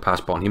an outside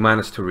pass pawn. He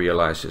managed to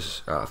realize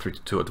his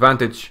 3-2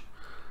 advantage,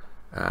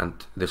 and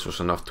this was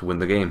enough to win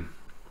the game.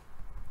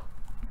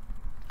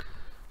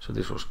 So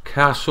this was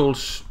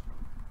castles.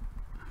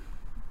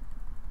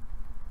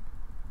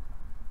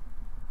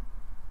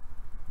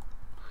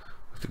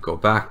 If we go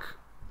back,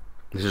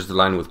 this is the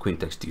line with queen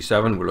takes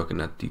d7. We're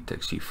looking at d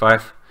takes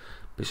c5,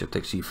 bishop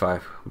takes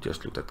c5. We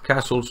just looked at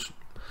castles.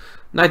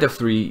 Knight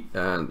f3,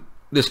 and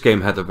this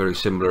game had a very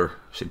similar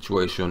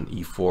situation.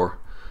 e4,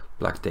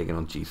 black taking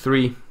on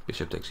g3,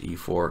 bishop takes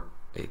e4,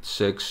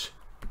 h6,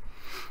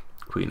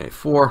 queen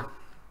a4,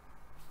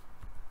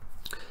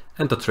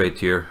 and the trade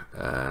here.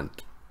 And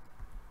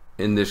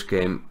in this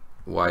game,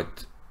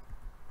 white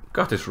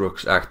got his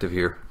rooks active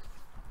here,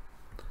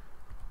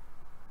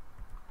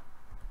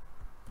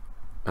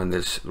 and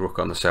this rook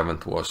on the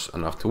 7th was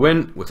enough to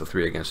win with a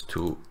 3 against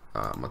 2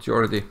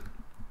 majority.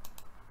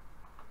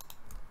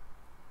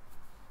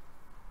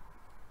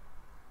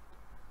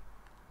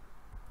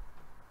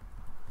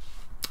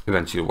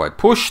 Eventually white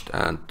pushed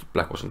and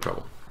black was in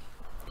trouble.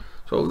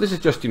 So this is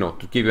just,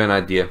 to give you an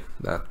idea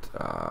that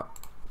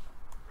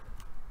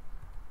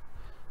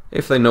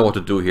if they know what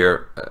to do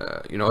here,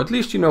 at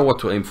least you know what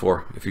to aim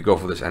for if you go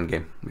for this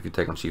endgame, if you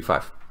take on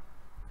c5.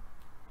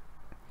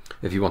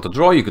 If you want to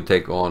draw, you could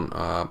take on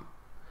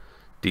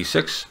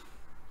d6,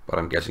 but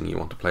I'm guessing you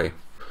want to play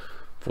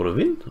for the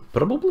win,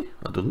 probably,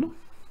 I don't know.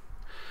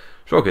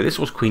 So okay, this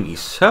was queen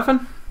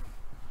e7,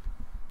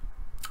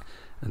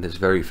 and this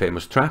very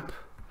famous trap.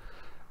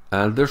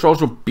 And there's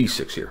also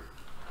b6 here.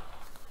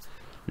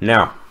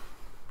 Now,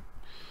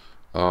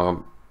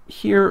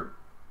 here,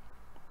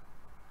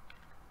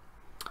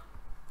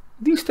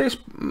 these days,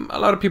 a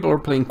lot of people are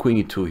playing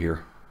queen e2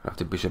 here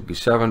after bishop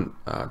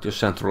b7, just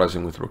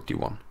centralizing with rook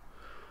d1.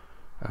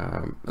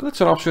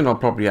 That's an option. I'll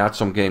probably add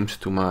some games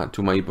to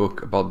my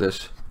ebook about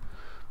this,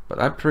 but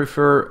I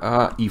prefer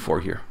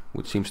e4 here,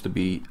 which seems to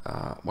be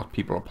what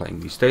people are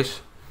playing these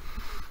days,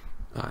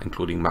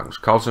 including Magnus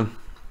Carlsen.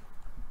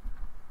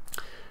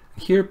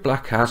 Here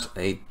black has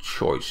a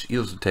choice,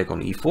 either to take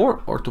on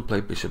e4 or to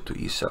play bishop to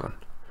e7.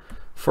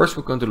 First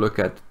we're going to look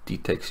at d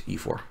takes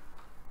e4.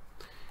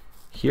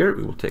 Here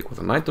we will take with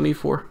a knight on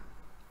e4.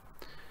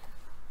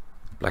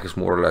 Black is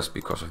more or less,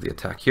 because of the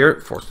attack here,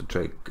 forced to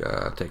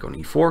take on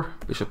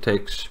e4. Bishop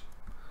takes,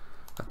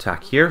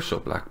 attack here, so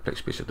black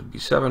plays bishop to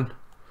b7.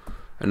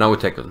 And now we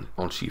take on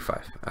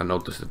c5. And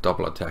notice the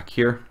double attack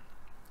here.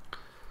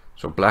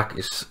 So black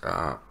is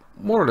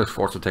more or less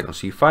forced to take on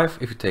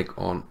c5. If you take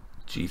on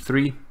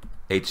g3,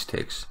 h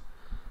takes,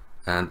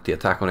 and the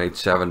attack on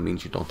h7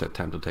 means you don't have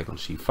time to take on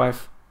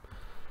c5,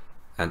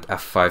 and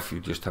f5 you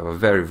just have a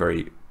very,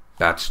 very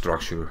bad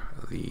structure.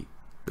 The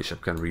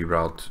bishop can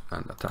reroute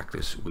and attack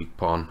this weak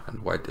pawn,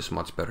 and white is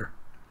much better.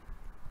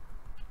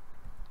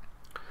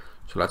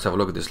 So let's have a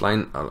look at this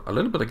line a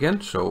little bit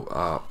again.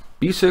 So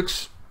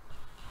b6,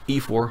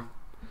 e4,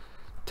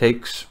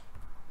 takes,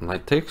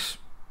 knight takes,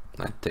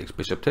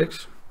 bishop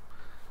takes,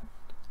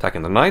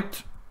 attacking the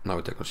knight. Now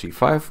we take on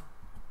c5,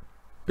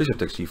 bishop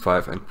takes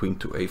c5, and queen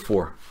to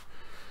a4.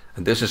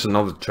 And this is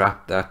another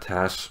trap that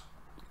has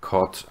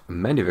caught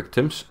many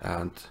victims,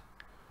 and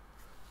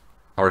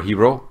our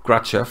hero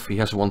Grachev, he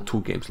has won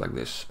 2 games like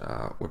this,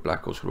 where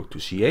black goes rook to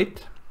c8,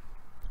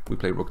 we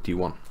play rook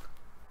d1.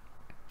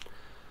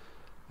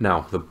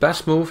 Now the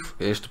best move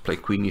is to play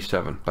queen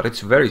e7, but it's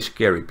very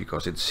scary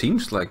because it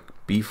seems like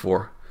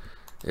b4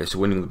 is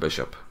winning the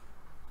bishop.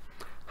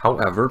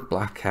 However,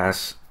 black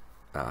has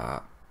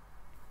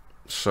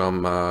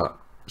some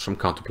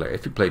counterplay.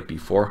 If you play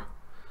b4,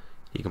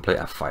 he can play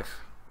f5,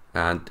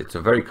 and it's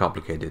a very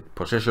complicated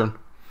position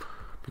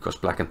because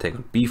black can take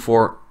on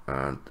b4,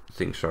 and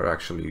things are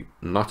actually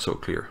not so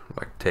clear,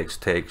 like takes,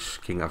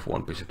 king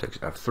f1, bishop takes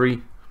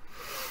f3,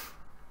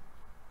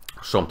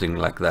 something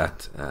like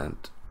that,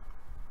 and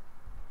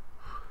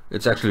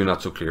it's actually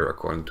not so clear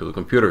according to the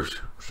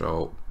computers.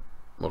 So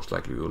most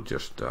likely we'll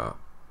just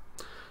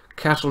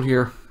castle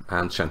here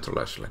and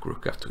centralize like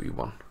rook f2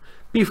 e1.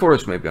 b4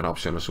 is maybe an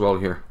option as well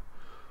here.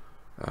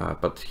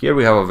 But here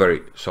we have a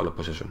very solid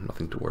position,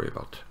 nothing to worry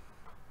about.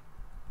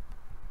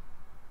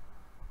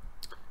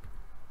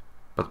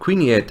 But queen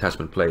e8 has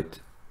been played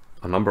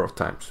a number of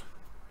times,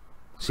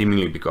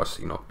 seemingly because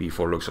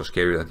b4 looks so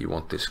scary that you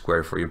want this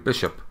square for your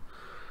bishop.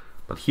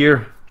 But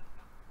here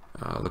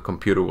the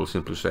computer will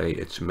simply say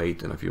it's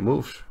mate in a few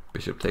moves.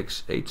 Bishop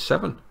takes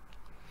h7.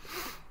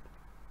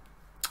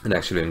 And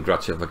actually in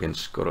Grachev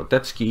against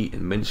Gorodetsky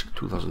in Minsk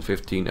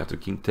 2015, after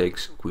king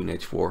takes, queen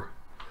h4,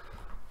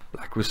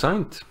 black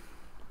resigned.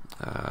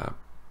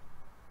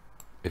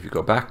 If you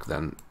go back,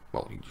 then,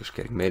 well, you're just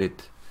getting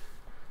mated.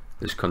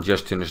 This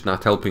congestion is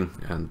not helping,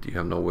 and you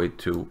have no way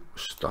to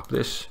stop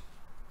this.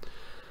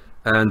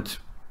 And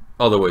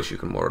other ways you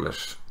can more or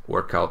less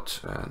work out,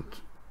 and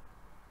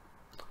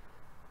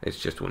it's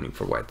just winning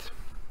for white.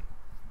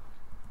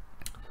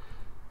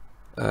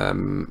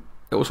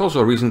 There was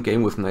also a recent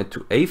game with knight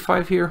to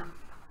a5 here,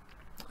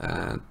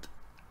 and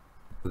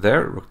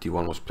there rook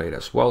d1 was played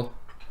as well.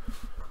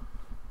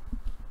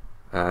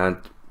 And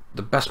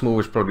the best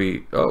move is probably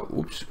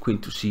queen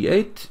to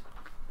c8,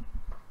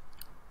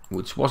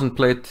 which wasn't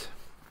played.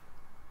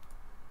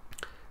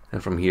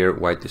 And from here,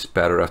 white is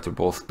better after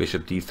both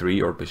bishop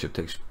d3 or bishop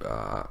takes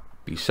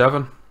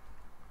b7.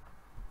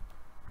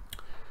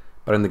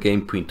 But in the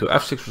game, queen to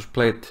f6 was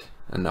played,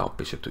 and now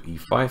bishop to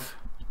e5.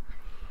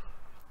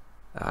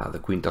 The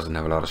queen doesn't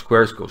have a lot of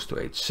squares, goes to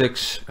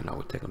h6, and now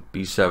we take on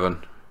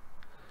b7.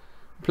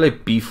 Play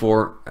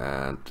b4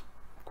 and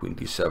queen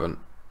d7,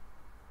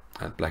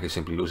 and black is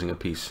simply losing a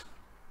piece.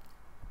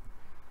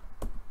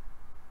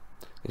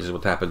 This is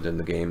what happened in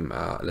the game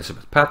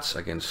Elizabeth Pats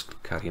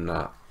against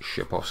Karina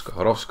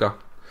Szepowska-Horowska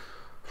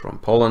from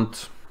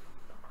Poland.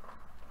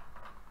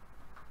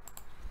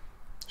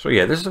 So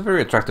yeah, this is a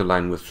very attractive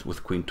line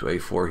with queen to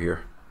a4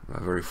 here.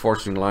 A very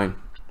forcing line.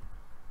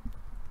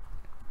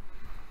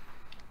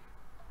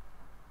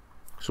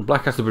 So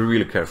black has to be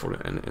really careful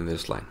in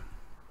this line.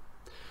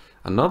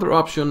 Another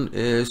option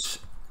is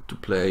to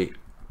play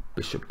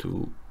bishop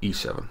to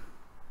e7.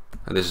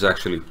 And this is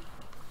actually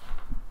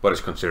what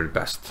is considered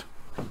best.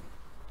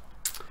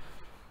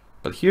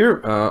 But here,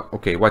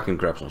 okay, white can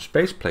grab some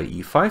space, play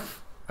e5.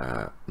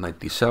 Knight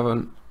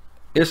d7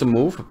 is a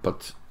move,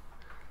 but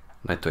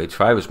knight to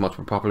h5 is much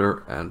more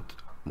popular and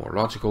more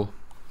logical.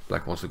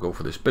 Black wants to go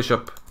for this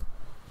bishop.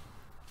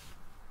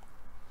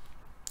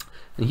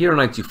 And here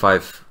knight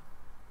g5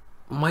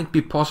 might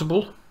be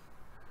possible,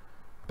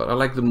 but I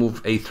like the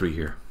move a3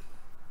 here.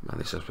 And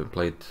this has been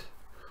played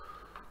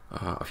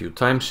a few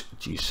times.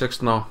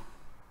 g6 now,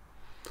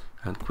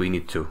 and queen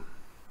e2.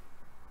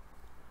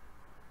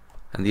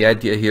 And the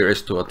idea here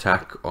is to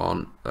attack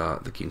on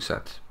the king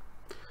set.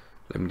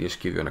 Let me just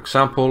give you an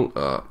example.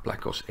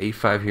 Black goes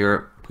a5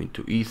 here, queen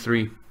to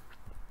e3,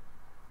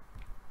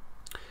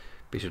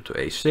 bishop to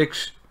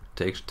a6,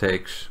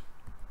 takes,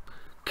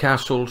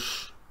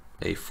 castles,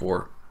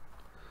 a4,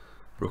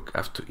 rook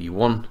f to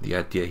e1. The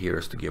idea here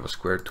is to give a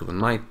square to the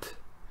knight,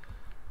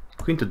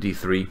 queen to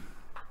d3,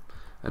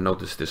 and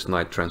notice this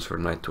knight transfer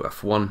knight to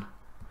f1.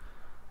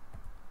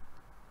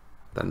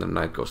 Then the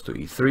knight goes to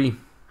e3.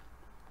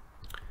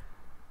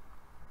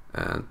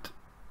 And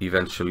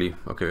eventually,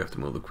 okay, we have to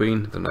move the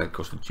queen, the knight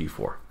goes to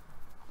g4.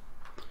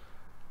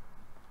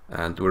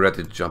 And we're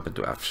ready to jump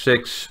into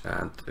f6,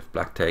 and if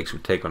black takes, we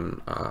take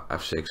on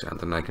f6, and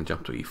the knight can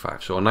jump to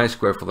e5. So a nice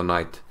square for the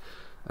knight,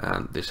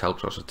 and this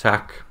helps us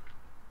attack.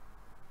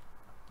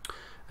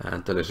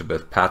 And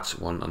Elizabeth Pats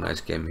won a nice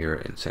game here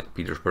in St.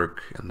 Petersburg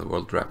in the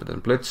World Rapid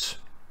and Blitz.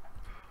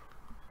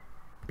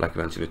 Black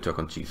eventually took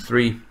on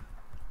g3,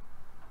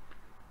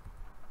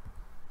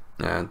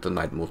 and the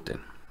knight moved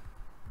in.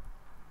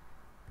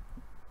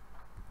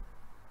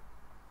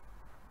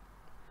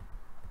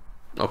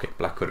 Okay,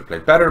 black could have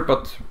played better,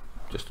 but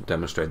just to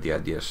demonstrate the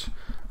ideas.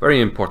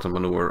 Very important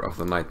maneuver of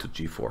the knight to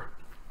g4.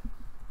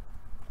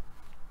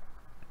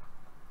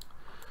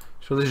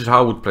 So this is how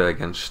I would play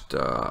against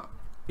knight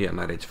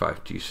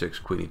h5,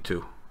 g6, queen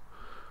e2.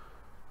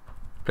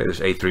 Play this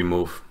a3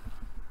 move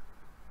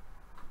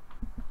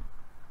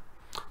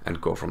and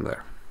go from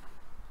there.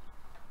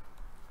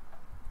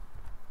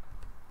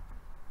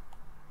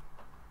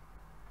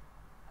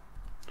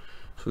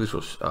 So this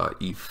was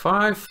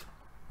e5.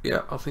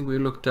 Yeah, I think we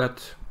looked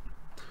at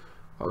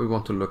what we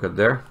want to look at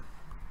there.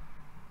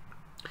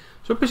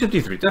 So bishop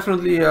d3,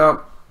 definitely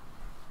a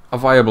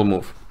viable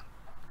move.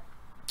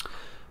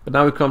 But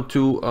now we come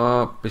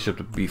to bishop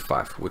to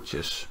b5, which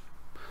is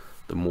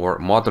the more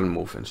modern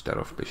move instead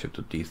of bishop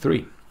to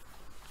d3.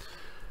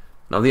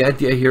 Now the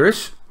idea here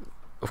is,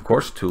 of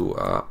course,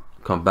 to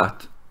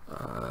combat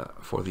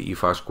for the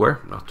e5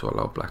 square, not to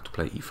allow black to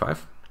play e5.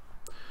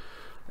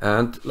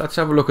 And let's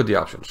have a look at the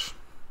options.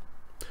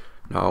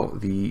 Now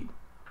the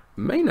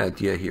main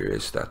idea here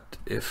is that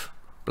if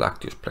black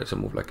just plays a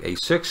move like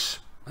a6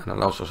 and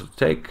allows us to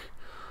take,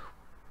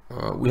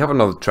 we have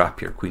another trap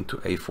here, queen to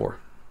a4.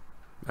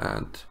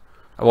 And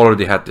I've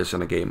already had this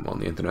in a game on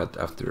the internet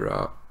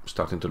after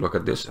starting to look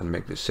at this and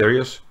make this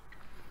serious.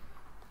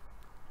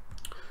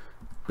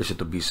 Bishop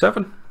to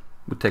b7,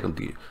 we take on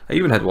d. I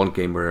even had one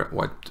game where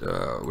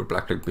where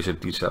black played bishop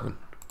d7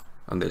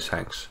 and this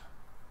hangs,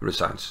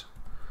 resigns.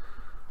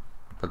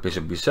 But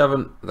bishop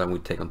b7, then we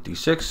take on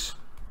d6.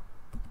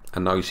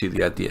 And now you see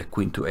the idea,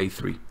 queen to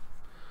a3.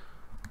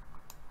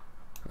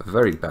 A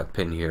very bad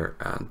pin here,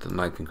 and the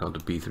knight can come to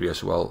b3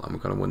 as well, and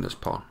we're going to win this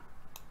pawn.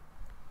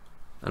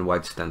 And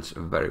white stands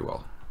very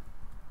well.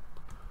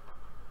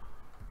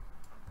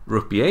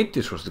 Rook b8,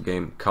 this was the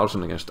game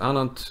Carlsen against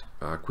Anand.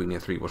 Queen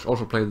a3 was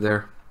also played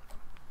there.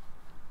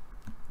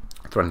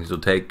 Threatening to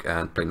take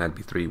and play knight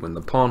b3, win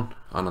the pawn.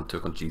 Anand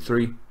took on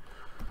g3,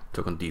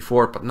 took on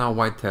d4, but now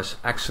white has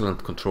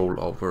excellent control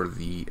over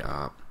the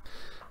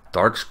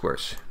dark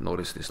squares.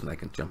 Notice this knight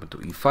can jump into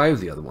e5,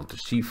 the other one to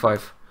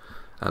c5,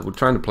 and we're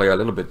trying to play a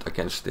little bit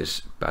against this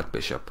bad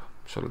bishop.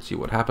 So let's see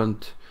what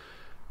happened.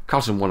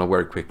 Carlsen won a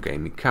very quick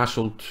game. He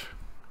castled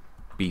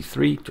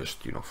b3,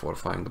 just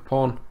fortifying the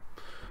pawn.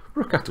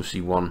 Rook f to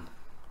c1,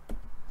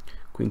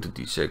 queen to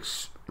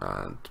d6,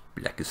 and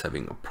black is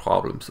having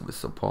problems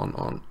with the pawn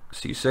on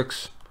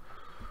c6.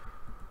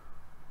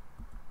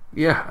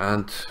 Yeah,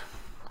 and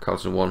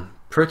Carlsen won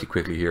pretty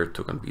quickly here,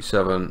 took on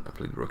b7, I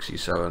played rook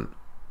c7,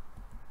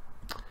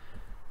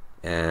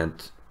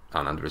 and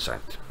Anand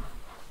resigned.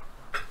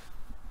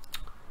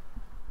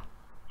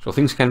 So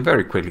things can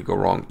very quickly go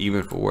wrong,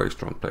 even for very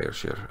strong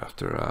players here,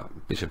 after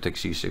bishop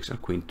takes c6 and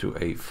queen to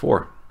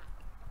a4.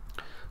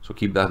 So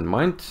keep that in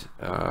mind.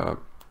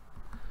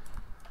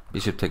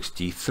 Bishop takes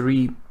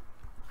d3,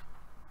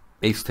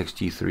 ace takes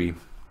g3,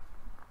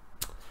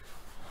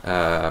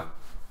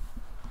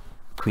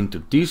 queen to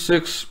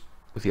d6,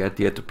 with the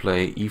idea to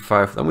play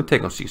e5, then we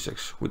take on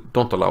c6. We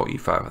don't allow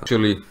e5.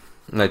 Actually,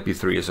 knight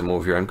b3 is a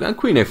move here, and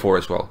queen a4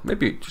 as well.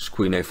 Maybe just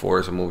queen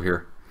a4 is a move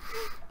here.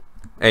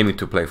 Aiming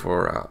to play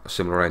for a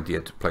similar idea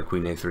to play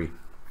queen a3.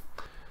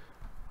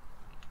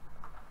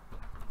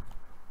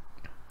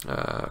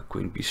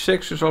 Queen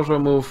b6 is also a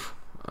move,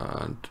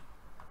 and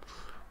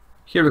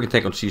here we can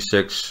take on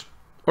c6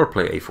 or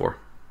play a4.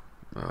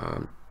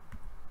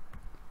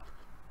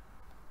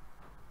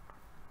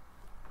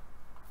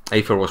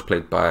 A4 was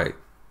played by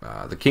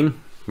the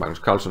king, Magnus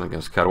Carlsen,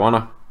 against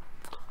Caruana.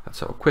 Let's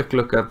have a quick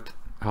look at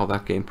how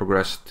that game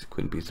progressed.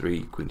 Queen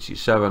b3, queen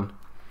c7,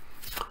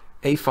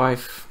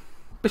 a5,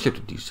 bishop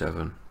to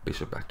d7,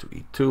 bishop back to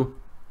e2.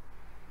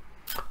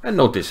 And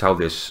notice how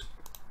this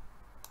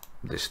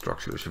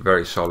structure is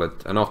very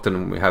solid, and often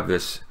when we have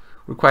this,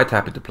 we're quite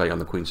happy to play on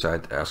the queen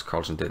side, as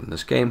Carlsen did in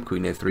this game.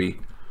 Queen a3,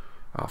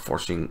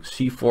 forcing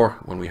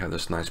c4 when we have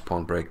this nice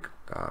pawn break,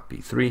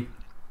 b3.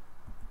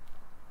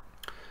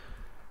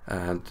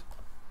 And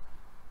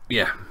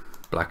yeah,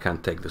 black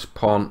can't take this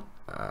pawn.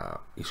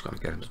 He's going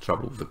to get into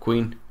trouble with the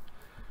queen.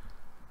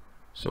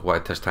 So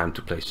white has time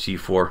to play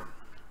c4.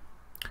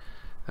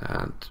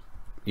 And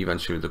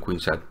eventually the queen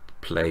side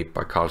play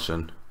by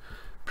Carlsen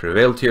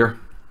prevailed here,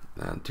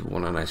 and he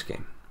won a nice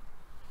game.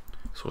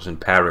 This was in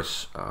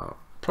Paris,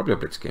 probably a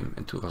blitz game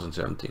in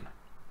 2017.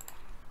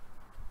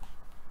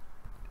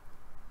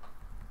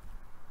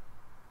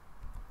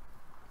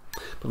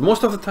 But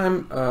most of the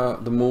time,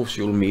 the moves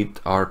you'll meet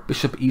are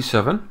bishop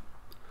e7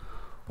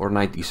 or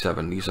knight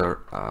e7. These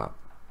are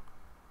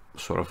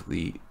sort of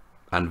the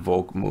en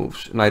vogue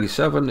moves. Knight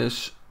e7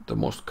 is the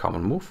most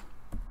common move.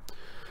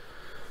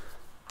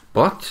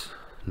 But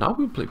now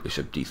we'll play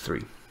bishop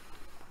d3.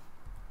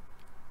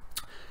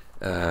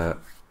 I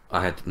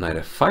had knight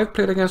f5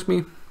 played against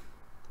me,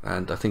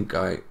 and I think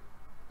I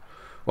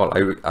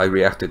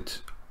reacted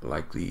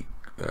like the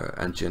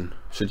engine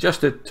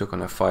suggested, took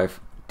on f5,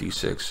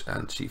 d6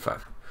 and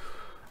c5.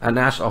 And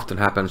as often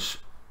happens,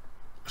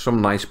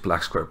 some nice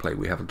black square play.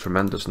 We have a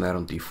tremendous knight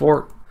on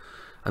d4,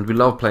 and we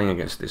love playing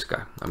against this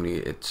guy. I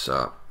mean, it's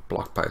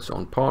blocked by its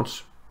own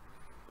pawns.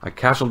 I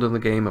castled in the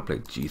game, I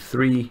played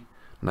g3,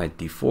 knight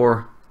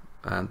d4,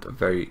 and a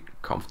very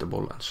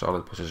comfortable and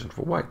solid position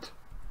for white.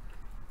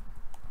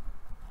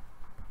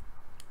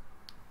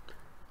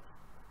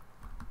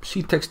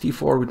 C takes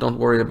d4 we don't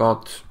worry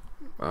about.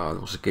 There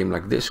was a game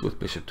like this with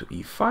bishop to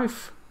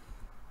e5.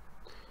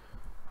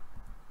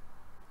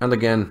 And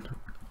again,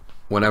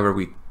 whenever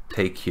we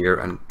take here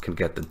and can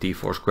get the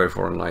d4 square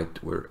for a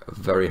knight, we're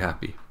very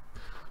happy.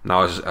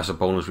 Now as a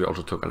bonus we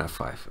also took an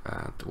f5,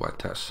 and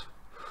white has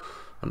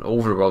an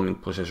overwhelming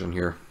position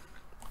here.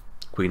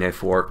 Queen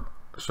a4,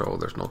 so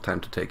there's no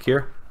time to take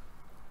here.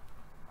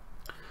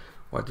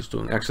 White is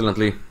doing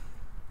excellently.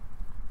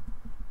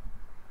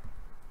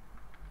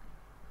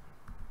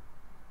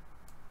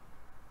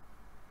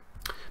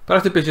 But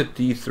after bishop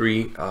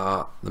d3,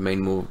 the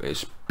main move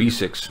is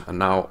b6, and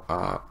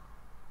now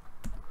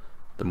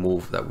the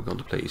move that we're going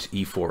to play is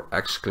e4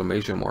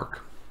 exclamation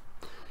mark.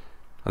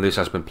 And this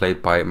has been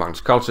played by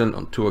Magnus Carlsen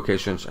on 2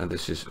 occasions, and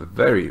this is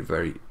very,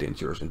 very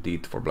dangerous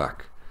indeed for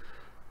black.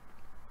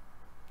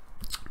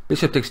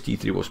 Bishop takes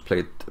d3 was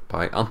played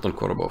by Anton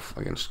Korobov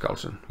against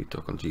Carlsen. He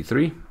took on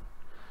g3,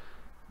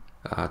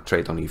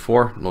 trade on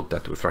e4. Note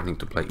that we're threatening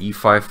to play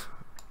e5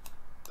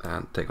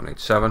 and take on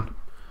h7.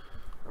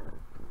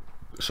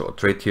 So a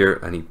trade here,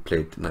 and he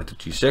played knight to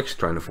g6,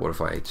 trying to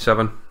fortify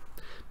h7.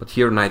 But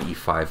here knight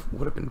e5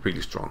 would have been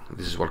really strong.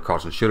 This is what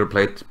Carlsen should have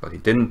played, but he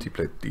didn't. He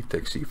played d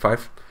takes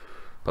e5.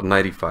 But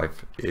knight e5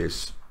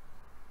 is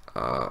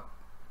a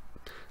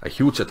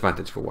huge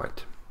advantage for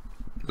white.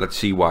 Let's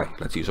see why.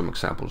 Let's see some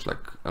examples, like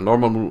a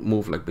normal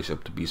move like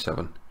bishop to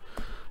b7.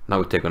 Now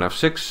we take on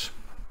f6,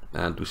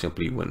 and we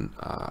simply win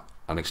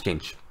an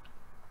exchange.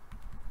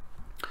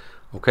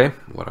 Okay,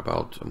 what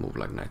about a move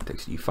like knight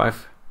takes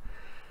e5?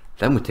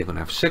 Then we take on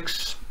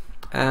f6,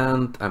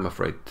 and I'm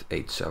afraid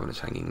h7 is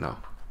hanging now.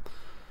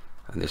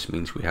 And this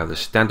means we have the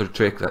standard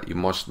trick that you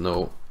must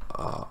know,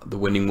 the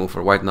winning move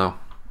for white now.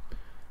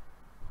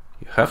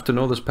 You have to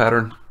know this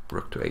pattern,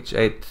 rook to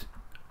h8,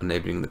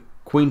 enabling the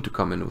queen to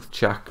come in with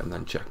check and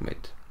then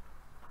checkmate.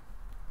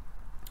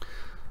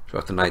 So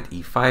after knight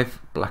e5,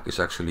 black is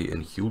actually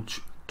in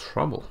huge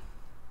trouble.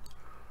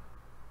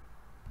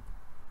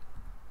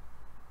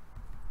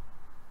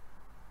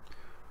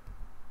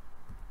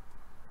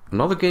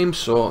 Another game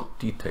saw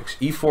d takes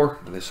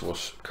e4. This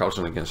was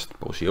Carlsen against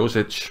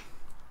Bd6.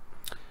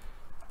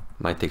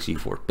 Knight takes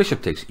e4,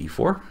 bishop takes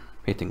e4,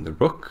 hitting the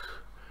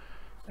rook.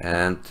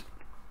 And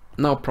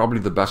now probably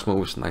the best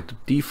move is knight to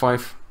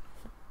d5.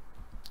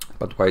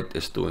 But white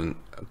is doing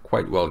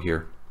quite well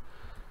here.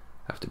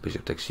 After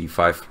bishop takes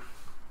c5.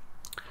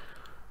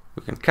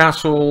 We can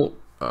castle.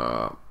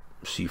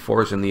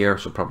 c4 is in the air,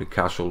 so probably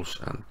castles,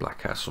 and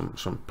black has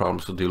some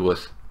problems to deal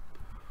with.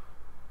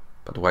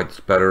 But white is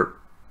better,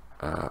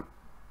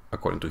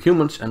 according to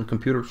humans and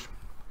computers.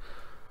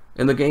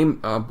 In the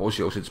game,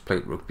 Bd6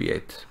 played rook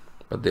b8,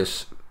 but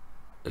this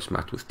is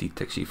met with d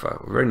takes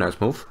e5. A very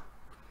nice move.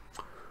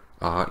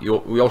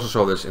 We also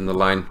saw this in the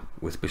line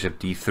with bishop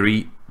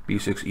d3,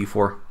 b6,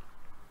 e4.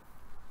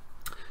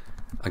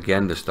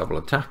 Again, this double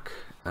attack,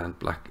 and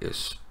black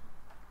is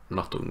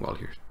not doing well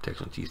here.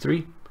 Takes on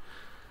g3.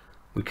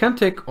 We can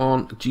take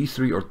on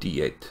g3 or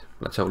d8.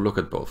 Let's have a look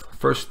at both.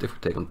 First, if we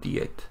take on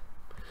d8.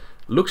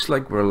 Looks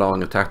like we're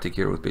allowing a tactic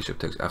here with bishop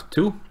takes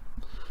f2,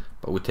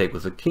 but we take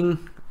with the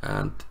king,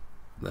 and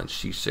then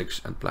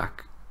c6, and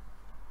black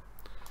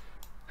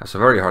has a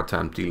very hard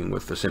time dealing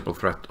with the simple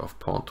threat of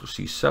pawn to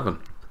c7.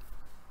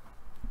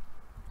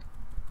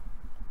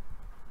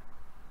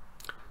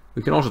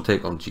 We can also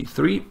take on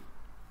g3,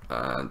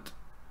 and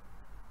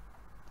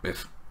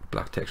if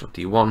black takes on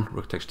d1,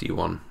 rook takes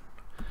d1,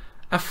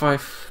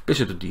 f5,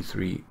 bishop to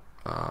d3.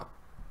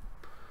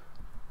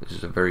 This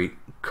is a very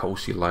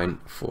cozy line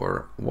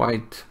for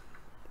white.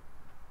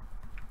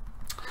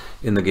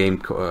 In the game,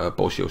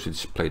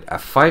 Bd6 played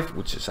f5,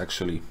 which is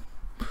actually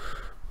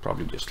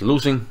probably just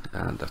losing.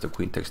 And after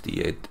queen takes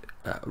d8,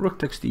 rook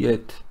takes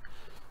d8,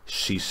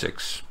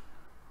 c6.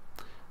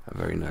 A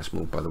very nice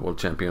move by the world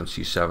champion.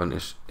 c7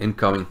 is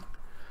incoming.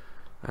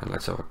 And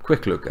let's have a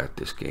quick look at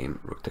this game.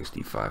 Rook takes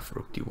d5,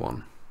 rook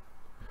d1.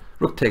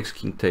 Rook takes,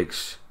 king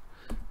takes.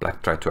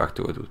 Black tried to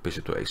activate with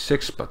bishop to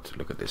a6, but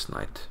look at this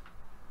knight.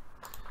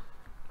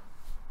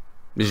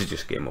 This is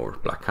just game over.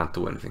 Black can't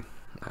do anything.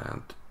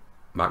 And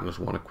Magnus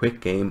won a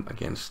quick game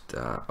against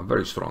a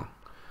very strong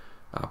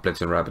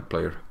Blitz and Rabbit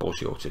player,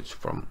 Bd6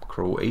 from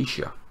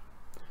Croatia.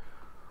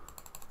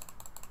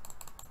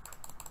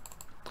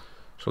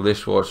 So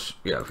this was,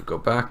 if we go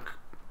back,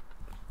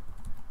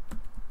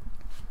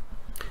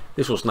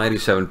 this was knight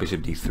e7,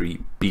 bishop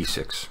d3,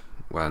 b6,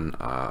 when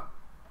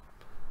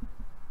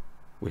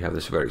we have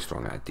this very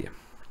strong idea.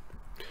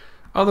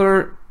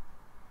 Other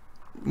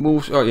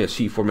moves,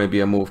 c4 maybe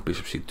a move,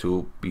 bishop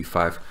c2,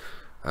 b5,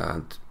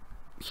 and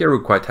here we're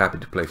quite happy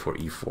to play for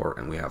e4,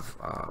 and we have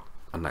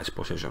a nice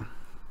position.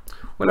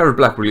 Whenever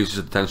black releases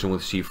attention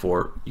with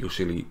c4,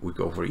 usually we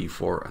go for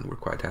e4, and we're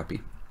quite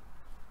happy.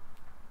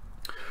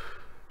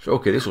 So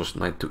okay, this was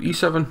knight to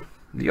e7.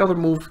 The other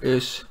move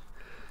is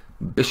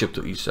bishop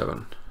to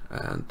e7,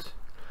 and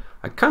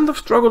I kind of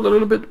struggled a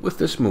little bit with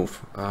this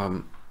move.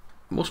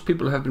 Most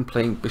people have been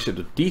playing bishop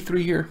to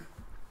d3 here,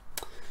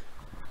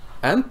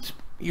 and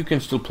you can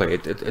still play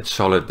it. It's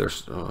solid.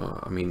 There's,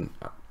 I mean,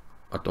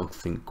 I don't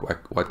think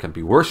white can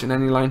be worse in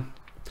any line,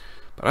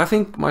 but I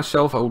think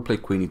myself I will play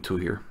queen e2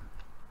 here.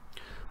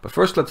 But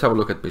first, let's have a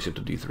look at bishop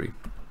to d3.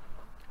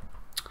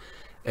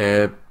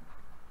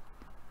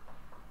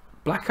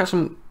 Black has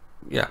some,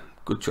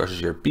 good choices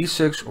here.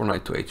 b6 or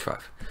knight to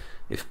h5.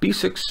 If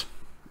b6,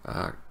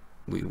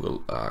 we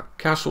will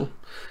castle.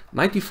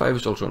 Knight e5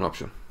 is also an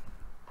option.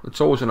 It's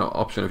always an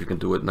option if you can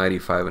do it. Knight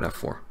e5 and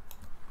f4.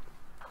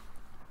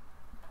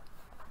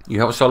 You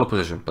have a solid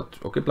position, but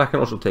okay, black can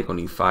also take on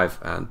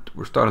e5, and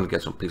we're starting to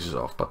get some pieces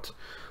off, but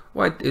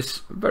white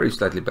is very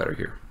slightly better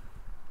here.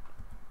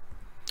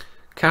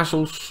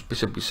 Castles,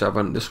 bishop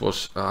b7. This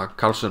was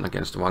Carlsen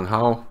against Wang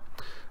Hao,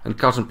 and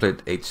Carlsen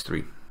played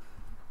h3,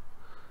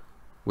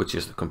 which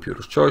is the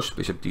computer's choice.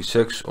 Bishop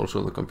d6,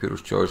 also the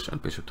computer's choice,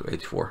 and bishop to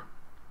h4.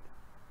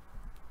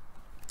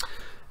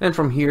 And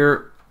from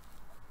here,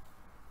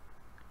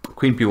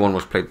 queen b1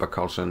 was played by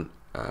Carlsen,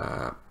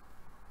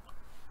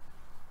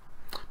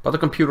 but the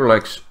computer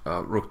likes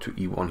rook to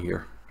e1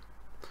 here,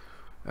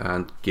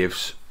 and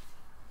gives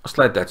a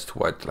slight edge to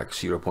white, like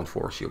 0.4,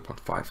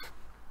 0.5.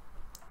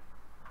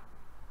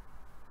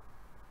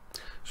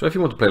 So if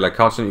you want to play like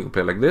Carlsen, you can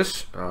play like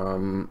this.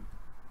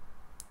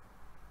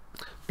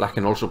 Black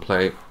can also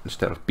play,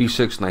 instead of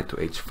b6, knight to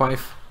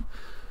h5.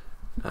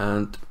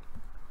 And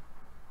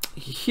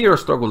here I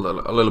struggled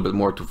a little bit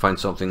more to find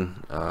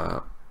something.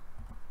 Knight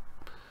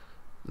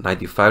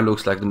e5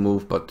 looks like the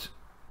move, but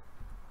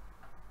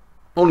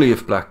only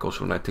if black goes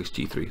for knight takes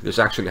g3. This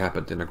actually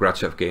happened in a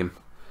Gratchev game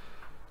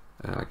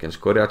against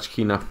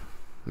Goryachkina.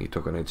 He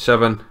took on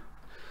h7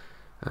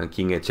 and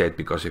king h8,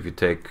 because if you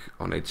take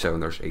on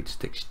h7, there's h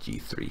takes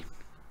g3.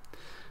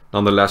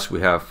 Nonetheless, we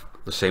have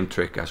the same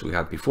trick as we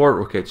had before,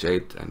 rook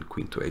h8 and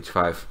queen to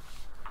h5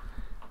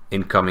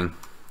 incoming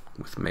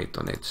with mate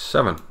on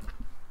h7.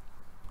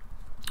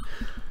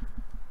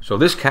 So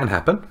this can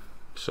happen.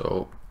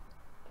 So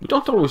you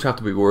don't always have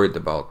to be worried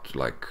about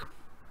like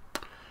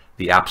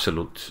the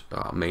absolute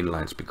main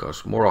lines,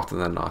 because more often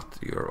than not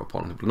your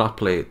opponent will not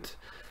play it,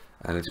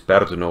 and it's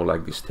better to know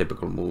like these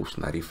typical moves,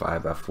 knight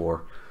e5,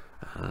 f4,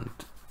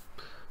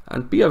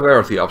 and be aware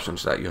of the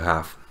options that you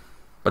have.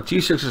 But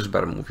g6 is a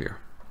better move here.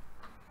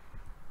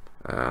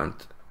 And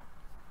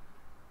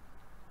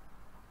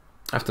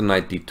after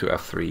knight d2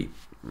 f3,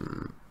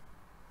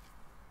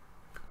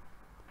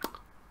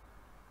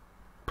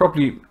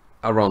 probably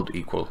around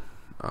equal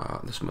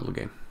this middle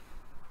game.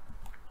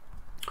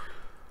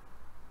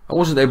 I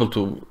wasn't able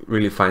to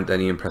really find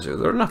any impressive.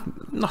 There are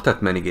not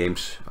that many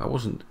games. I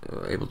wasn't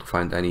able to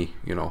find any,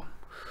 you know,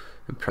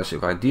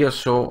 impressive ideas.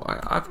 So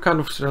I've kind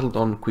of settled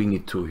on queen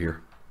e2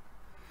 here.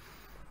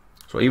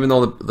 So even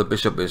though the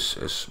bishop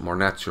is more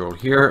natural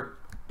here,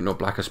 you know,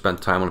 black has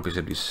spent time on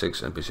bishop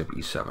d6 and bishop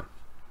e7.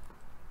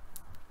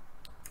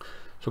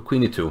 So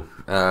queen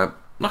e2.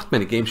 Not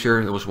many games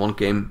here. There was one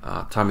game,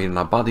 Tamir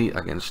Nabadi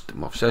against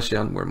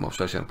Movsesian, where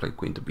Movsesian played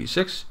queen to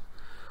b6.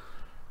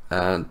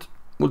 And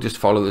we'll just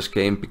follow this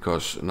game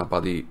because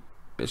Nabadi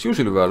is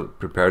usually well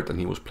prepared, and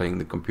he was playing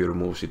the computer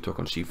moves. He took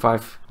on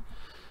c5,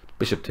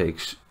 bishop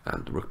takes,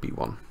 and rook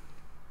b1.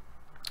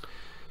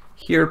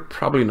 Here,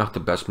 probably not the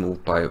best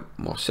move by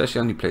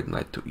Movsesian. He played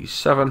knight to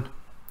e7,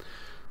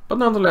 but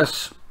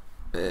nonetheless,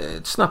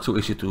 it's not so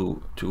easy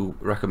to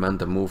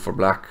recommend a move for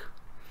black.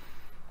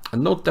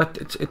 And note that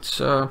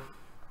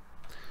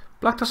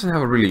black doesn't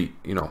have a really,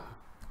 you know,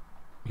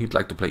 he'd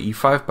like to play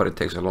e5, but it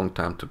takes a long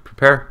time to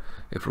prepare.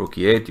 If rook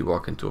e8, you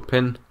walk into a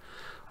pin.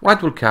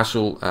 White will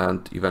castle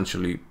and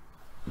eventually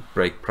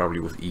break probably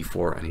with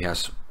e4, and he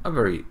has a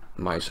very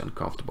nice and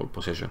comfortable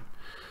position.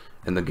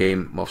 In the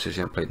game,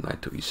 Movsesian played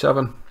knight to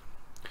e7.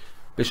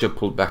 Bishop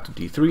pulled back to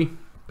d3,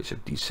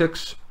 bishop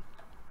d6.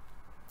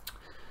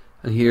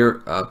 And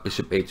here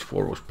bishop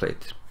h4 was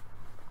played.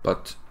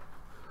 But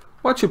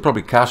white should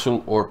probably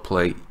castle or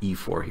play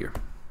e4 here.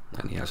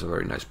 And he has a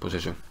very nice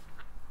position.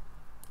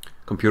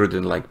 Computer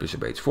didn't like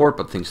bishop h4,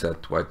 but thinks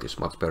that white is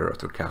much better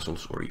after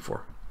castles or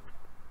e4.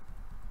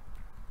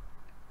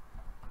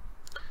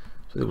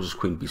 So there was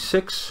queen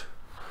b6.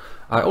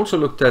 I also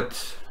looked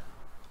at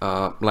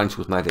lines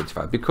with knight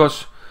h5,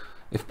 because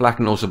if black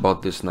knows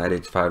about this knight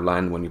h5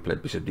 line when he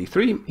played bishop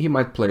d3, he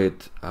might play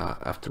it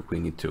after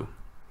queen e2.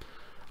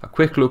 A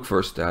quick look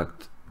first at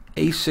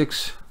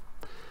a6.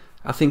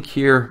 I think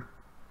here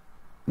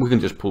we can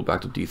just pull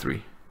back to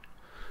d3.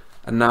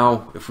 And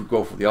now if we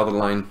go for the other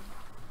line,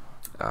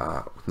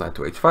 with knight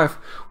to h5,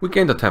 we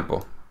gain the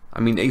tempo. I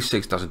mean,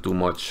 a6 doesn't do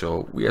much,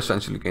 so we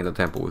essentially gain the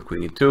tempo with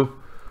queen e2,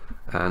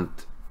 and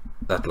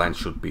that line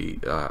should be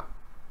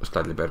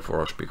slightly better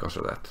for us because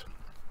of that.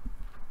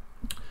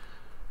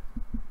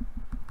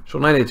 So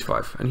knight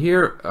h5, and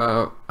here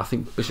I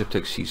think bishop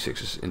takes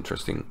c6 is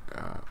interesting.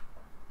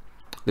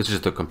 This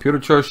is the computer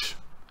choice.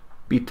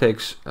 B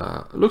takes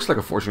looks like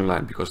a forcing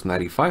line because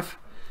knight e5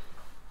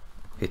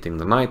 hitting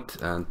the knight,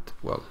 and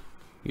well,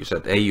 you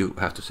said A, you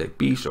have to say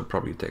B, so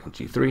probably take on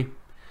g3.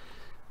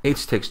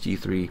 H takes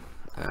g3,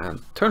 and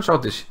turns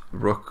out this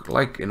rook,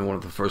 like in one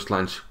of the first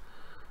lines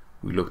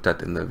we looked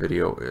at in the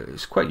video,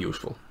 is quite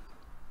useful.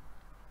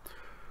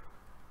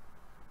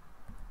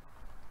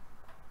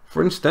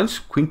 For instance,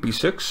 queen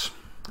b6.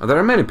 There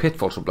are many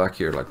pitfalls of black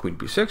here, like queen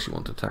b6, you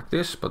want to attack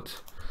this,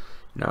 but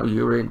now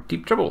you're in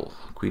deep trouble.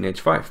 Queen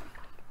h5.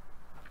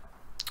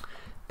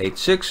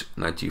 h6,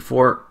 knight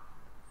g4,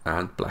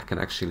 and black can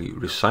actually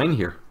resign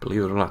here,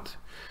 believe it or not.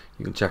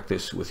 You can check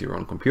this with your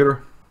own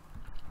computer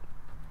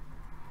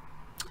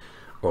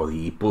or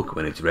the ebook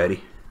when it's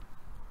ready.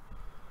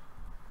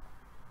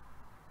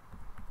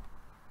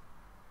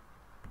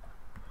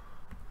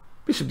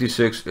 Bishop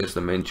d6 is the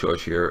main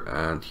choice here,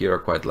 and here I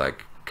quite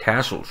like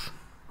castles.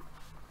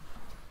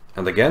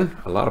 And again,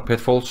 a lot of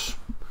pitfalls.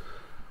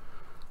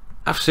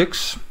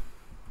 f6,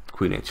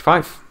 queen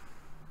h5,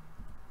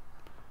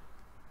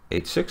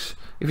 h6.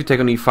 If you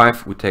take on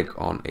e5, we take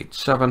on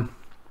h7.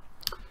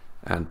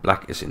 And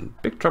black is in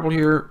big trouble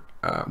here.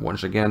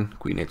 Once again,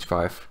 queen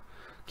h5.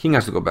 King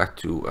has to go back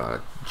to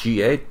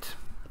g8,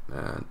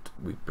 and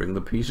we bring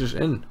the pieces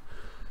in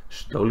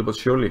slowly but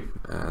surely.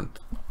 And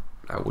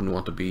I wouldn't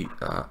want to be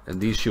in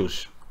these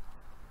shoes.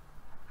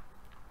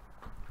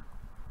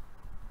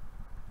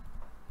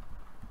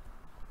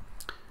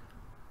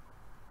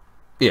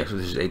 Yeah, so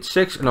this is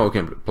h6, and now we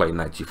can play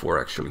knight g4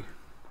 actually.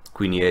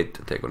 Queen e8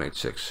 to take on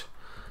h6.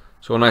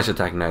 So a nice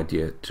attacking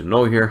idea to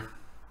know here.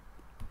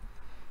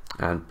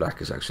 And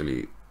black is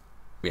actually,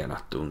 yeah,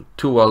 not doing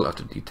too well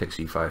after d takes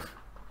e5.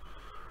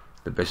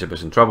 The bishop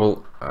is in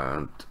trouble,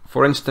 and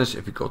for instance,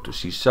 if we go to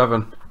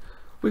c7,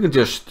 we can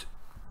just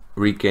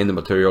regain the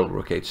material,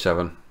 rook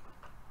h7.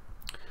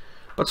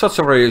 But such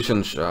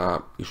variations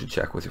you should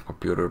check with your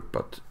computer,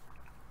 but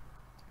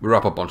we're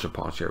up a bunch of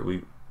pawns here.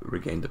 We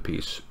regained the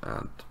piece,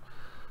 and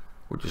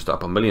we're just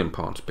up a million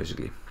pawns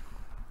basically.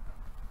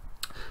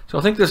 So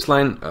I think this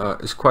line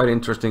is quite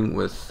interesting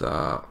with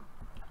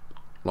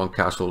long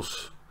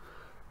castles.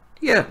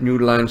 Yeah, new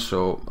line,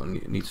 so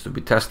it needs to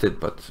be tested,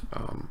 but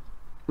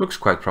looks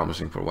quite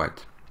promising for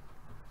white.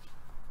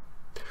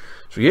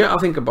 So yeah, I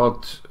think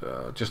about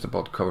just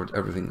about covered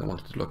everything I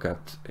wanted to look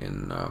at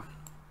in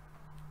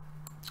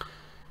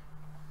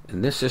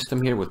this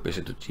system here with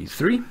bishop to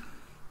g3.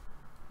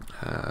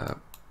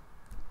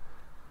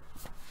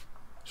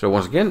 So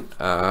once again,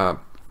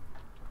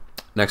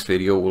 next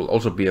video will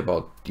also be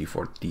about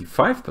d4,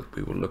 d5, but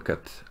we will look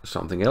at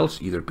something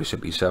else, either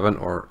bishop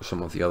e7 or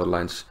some of the other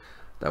lines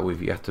that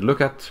we've yet to look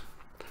at.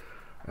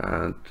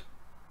 And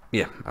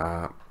yeah,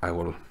 I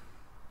will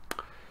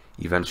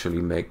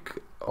eventually make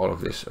all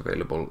of this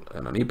available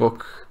in an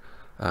ebook.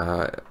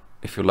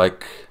 If you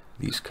like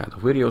these kind of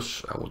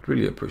videos, I would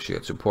really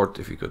appreciate support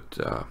if you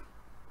could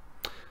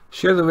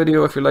share the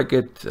video if you like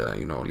it,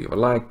 you know, leave a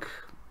like,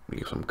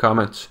 leave some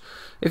comments.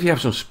 If you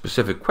have some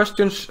specific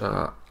questions,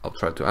 I'll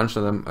try to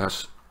answer them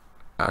as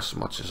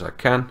much as I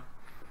can.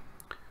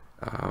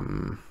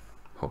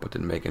 Hope I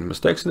didn't make any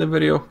mistakes in the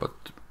video, but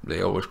they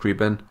always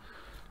creep in,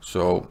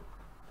 so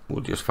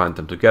we'll just find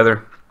them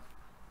together.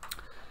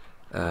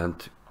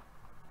 And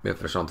if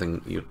there's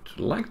something you'd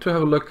like to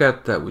have a look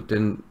at that we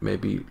didn't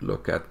maybe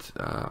look at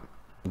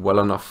well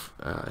enough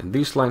in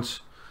these lines,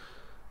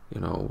 you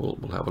know,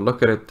 we'll have a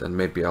look at it, and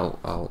maybe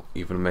I'll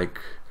even make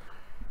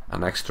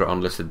an extra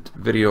unlisted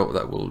video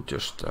that we'll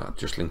just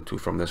link to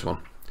from this one.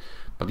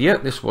 But yeah,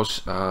 this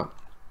was the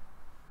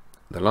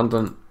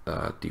London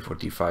d4,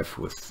 d5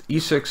 with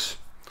e6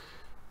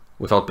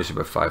 without bishop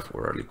f5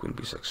 or early queen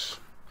b6.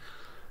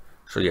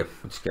 So yeah,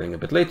 it's getting a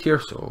bit late here,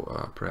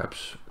 so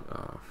perhaps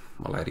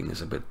my lighting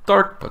is a bit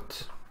dark,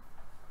 but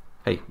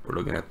hey, we're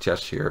looking at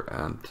chess here,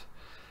 and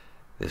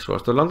this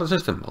was the London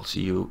system. I'll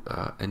see you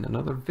in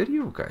another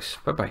video, guys.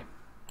 Bye bye.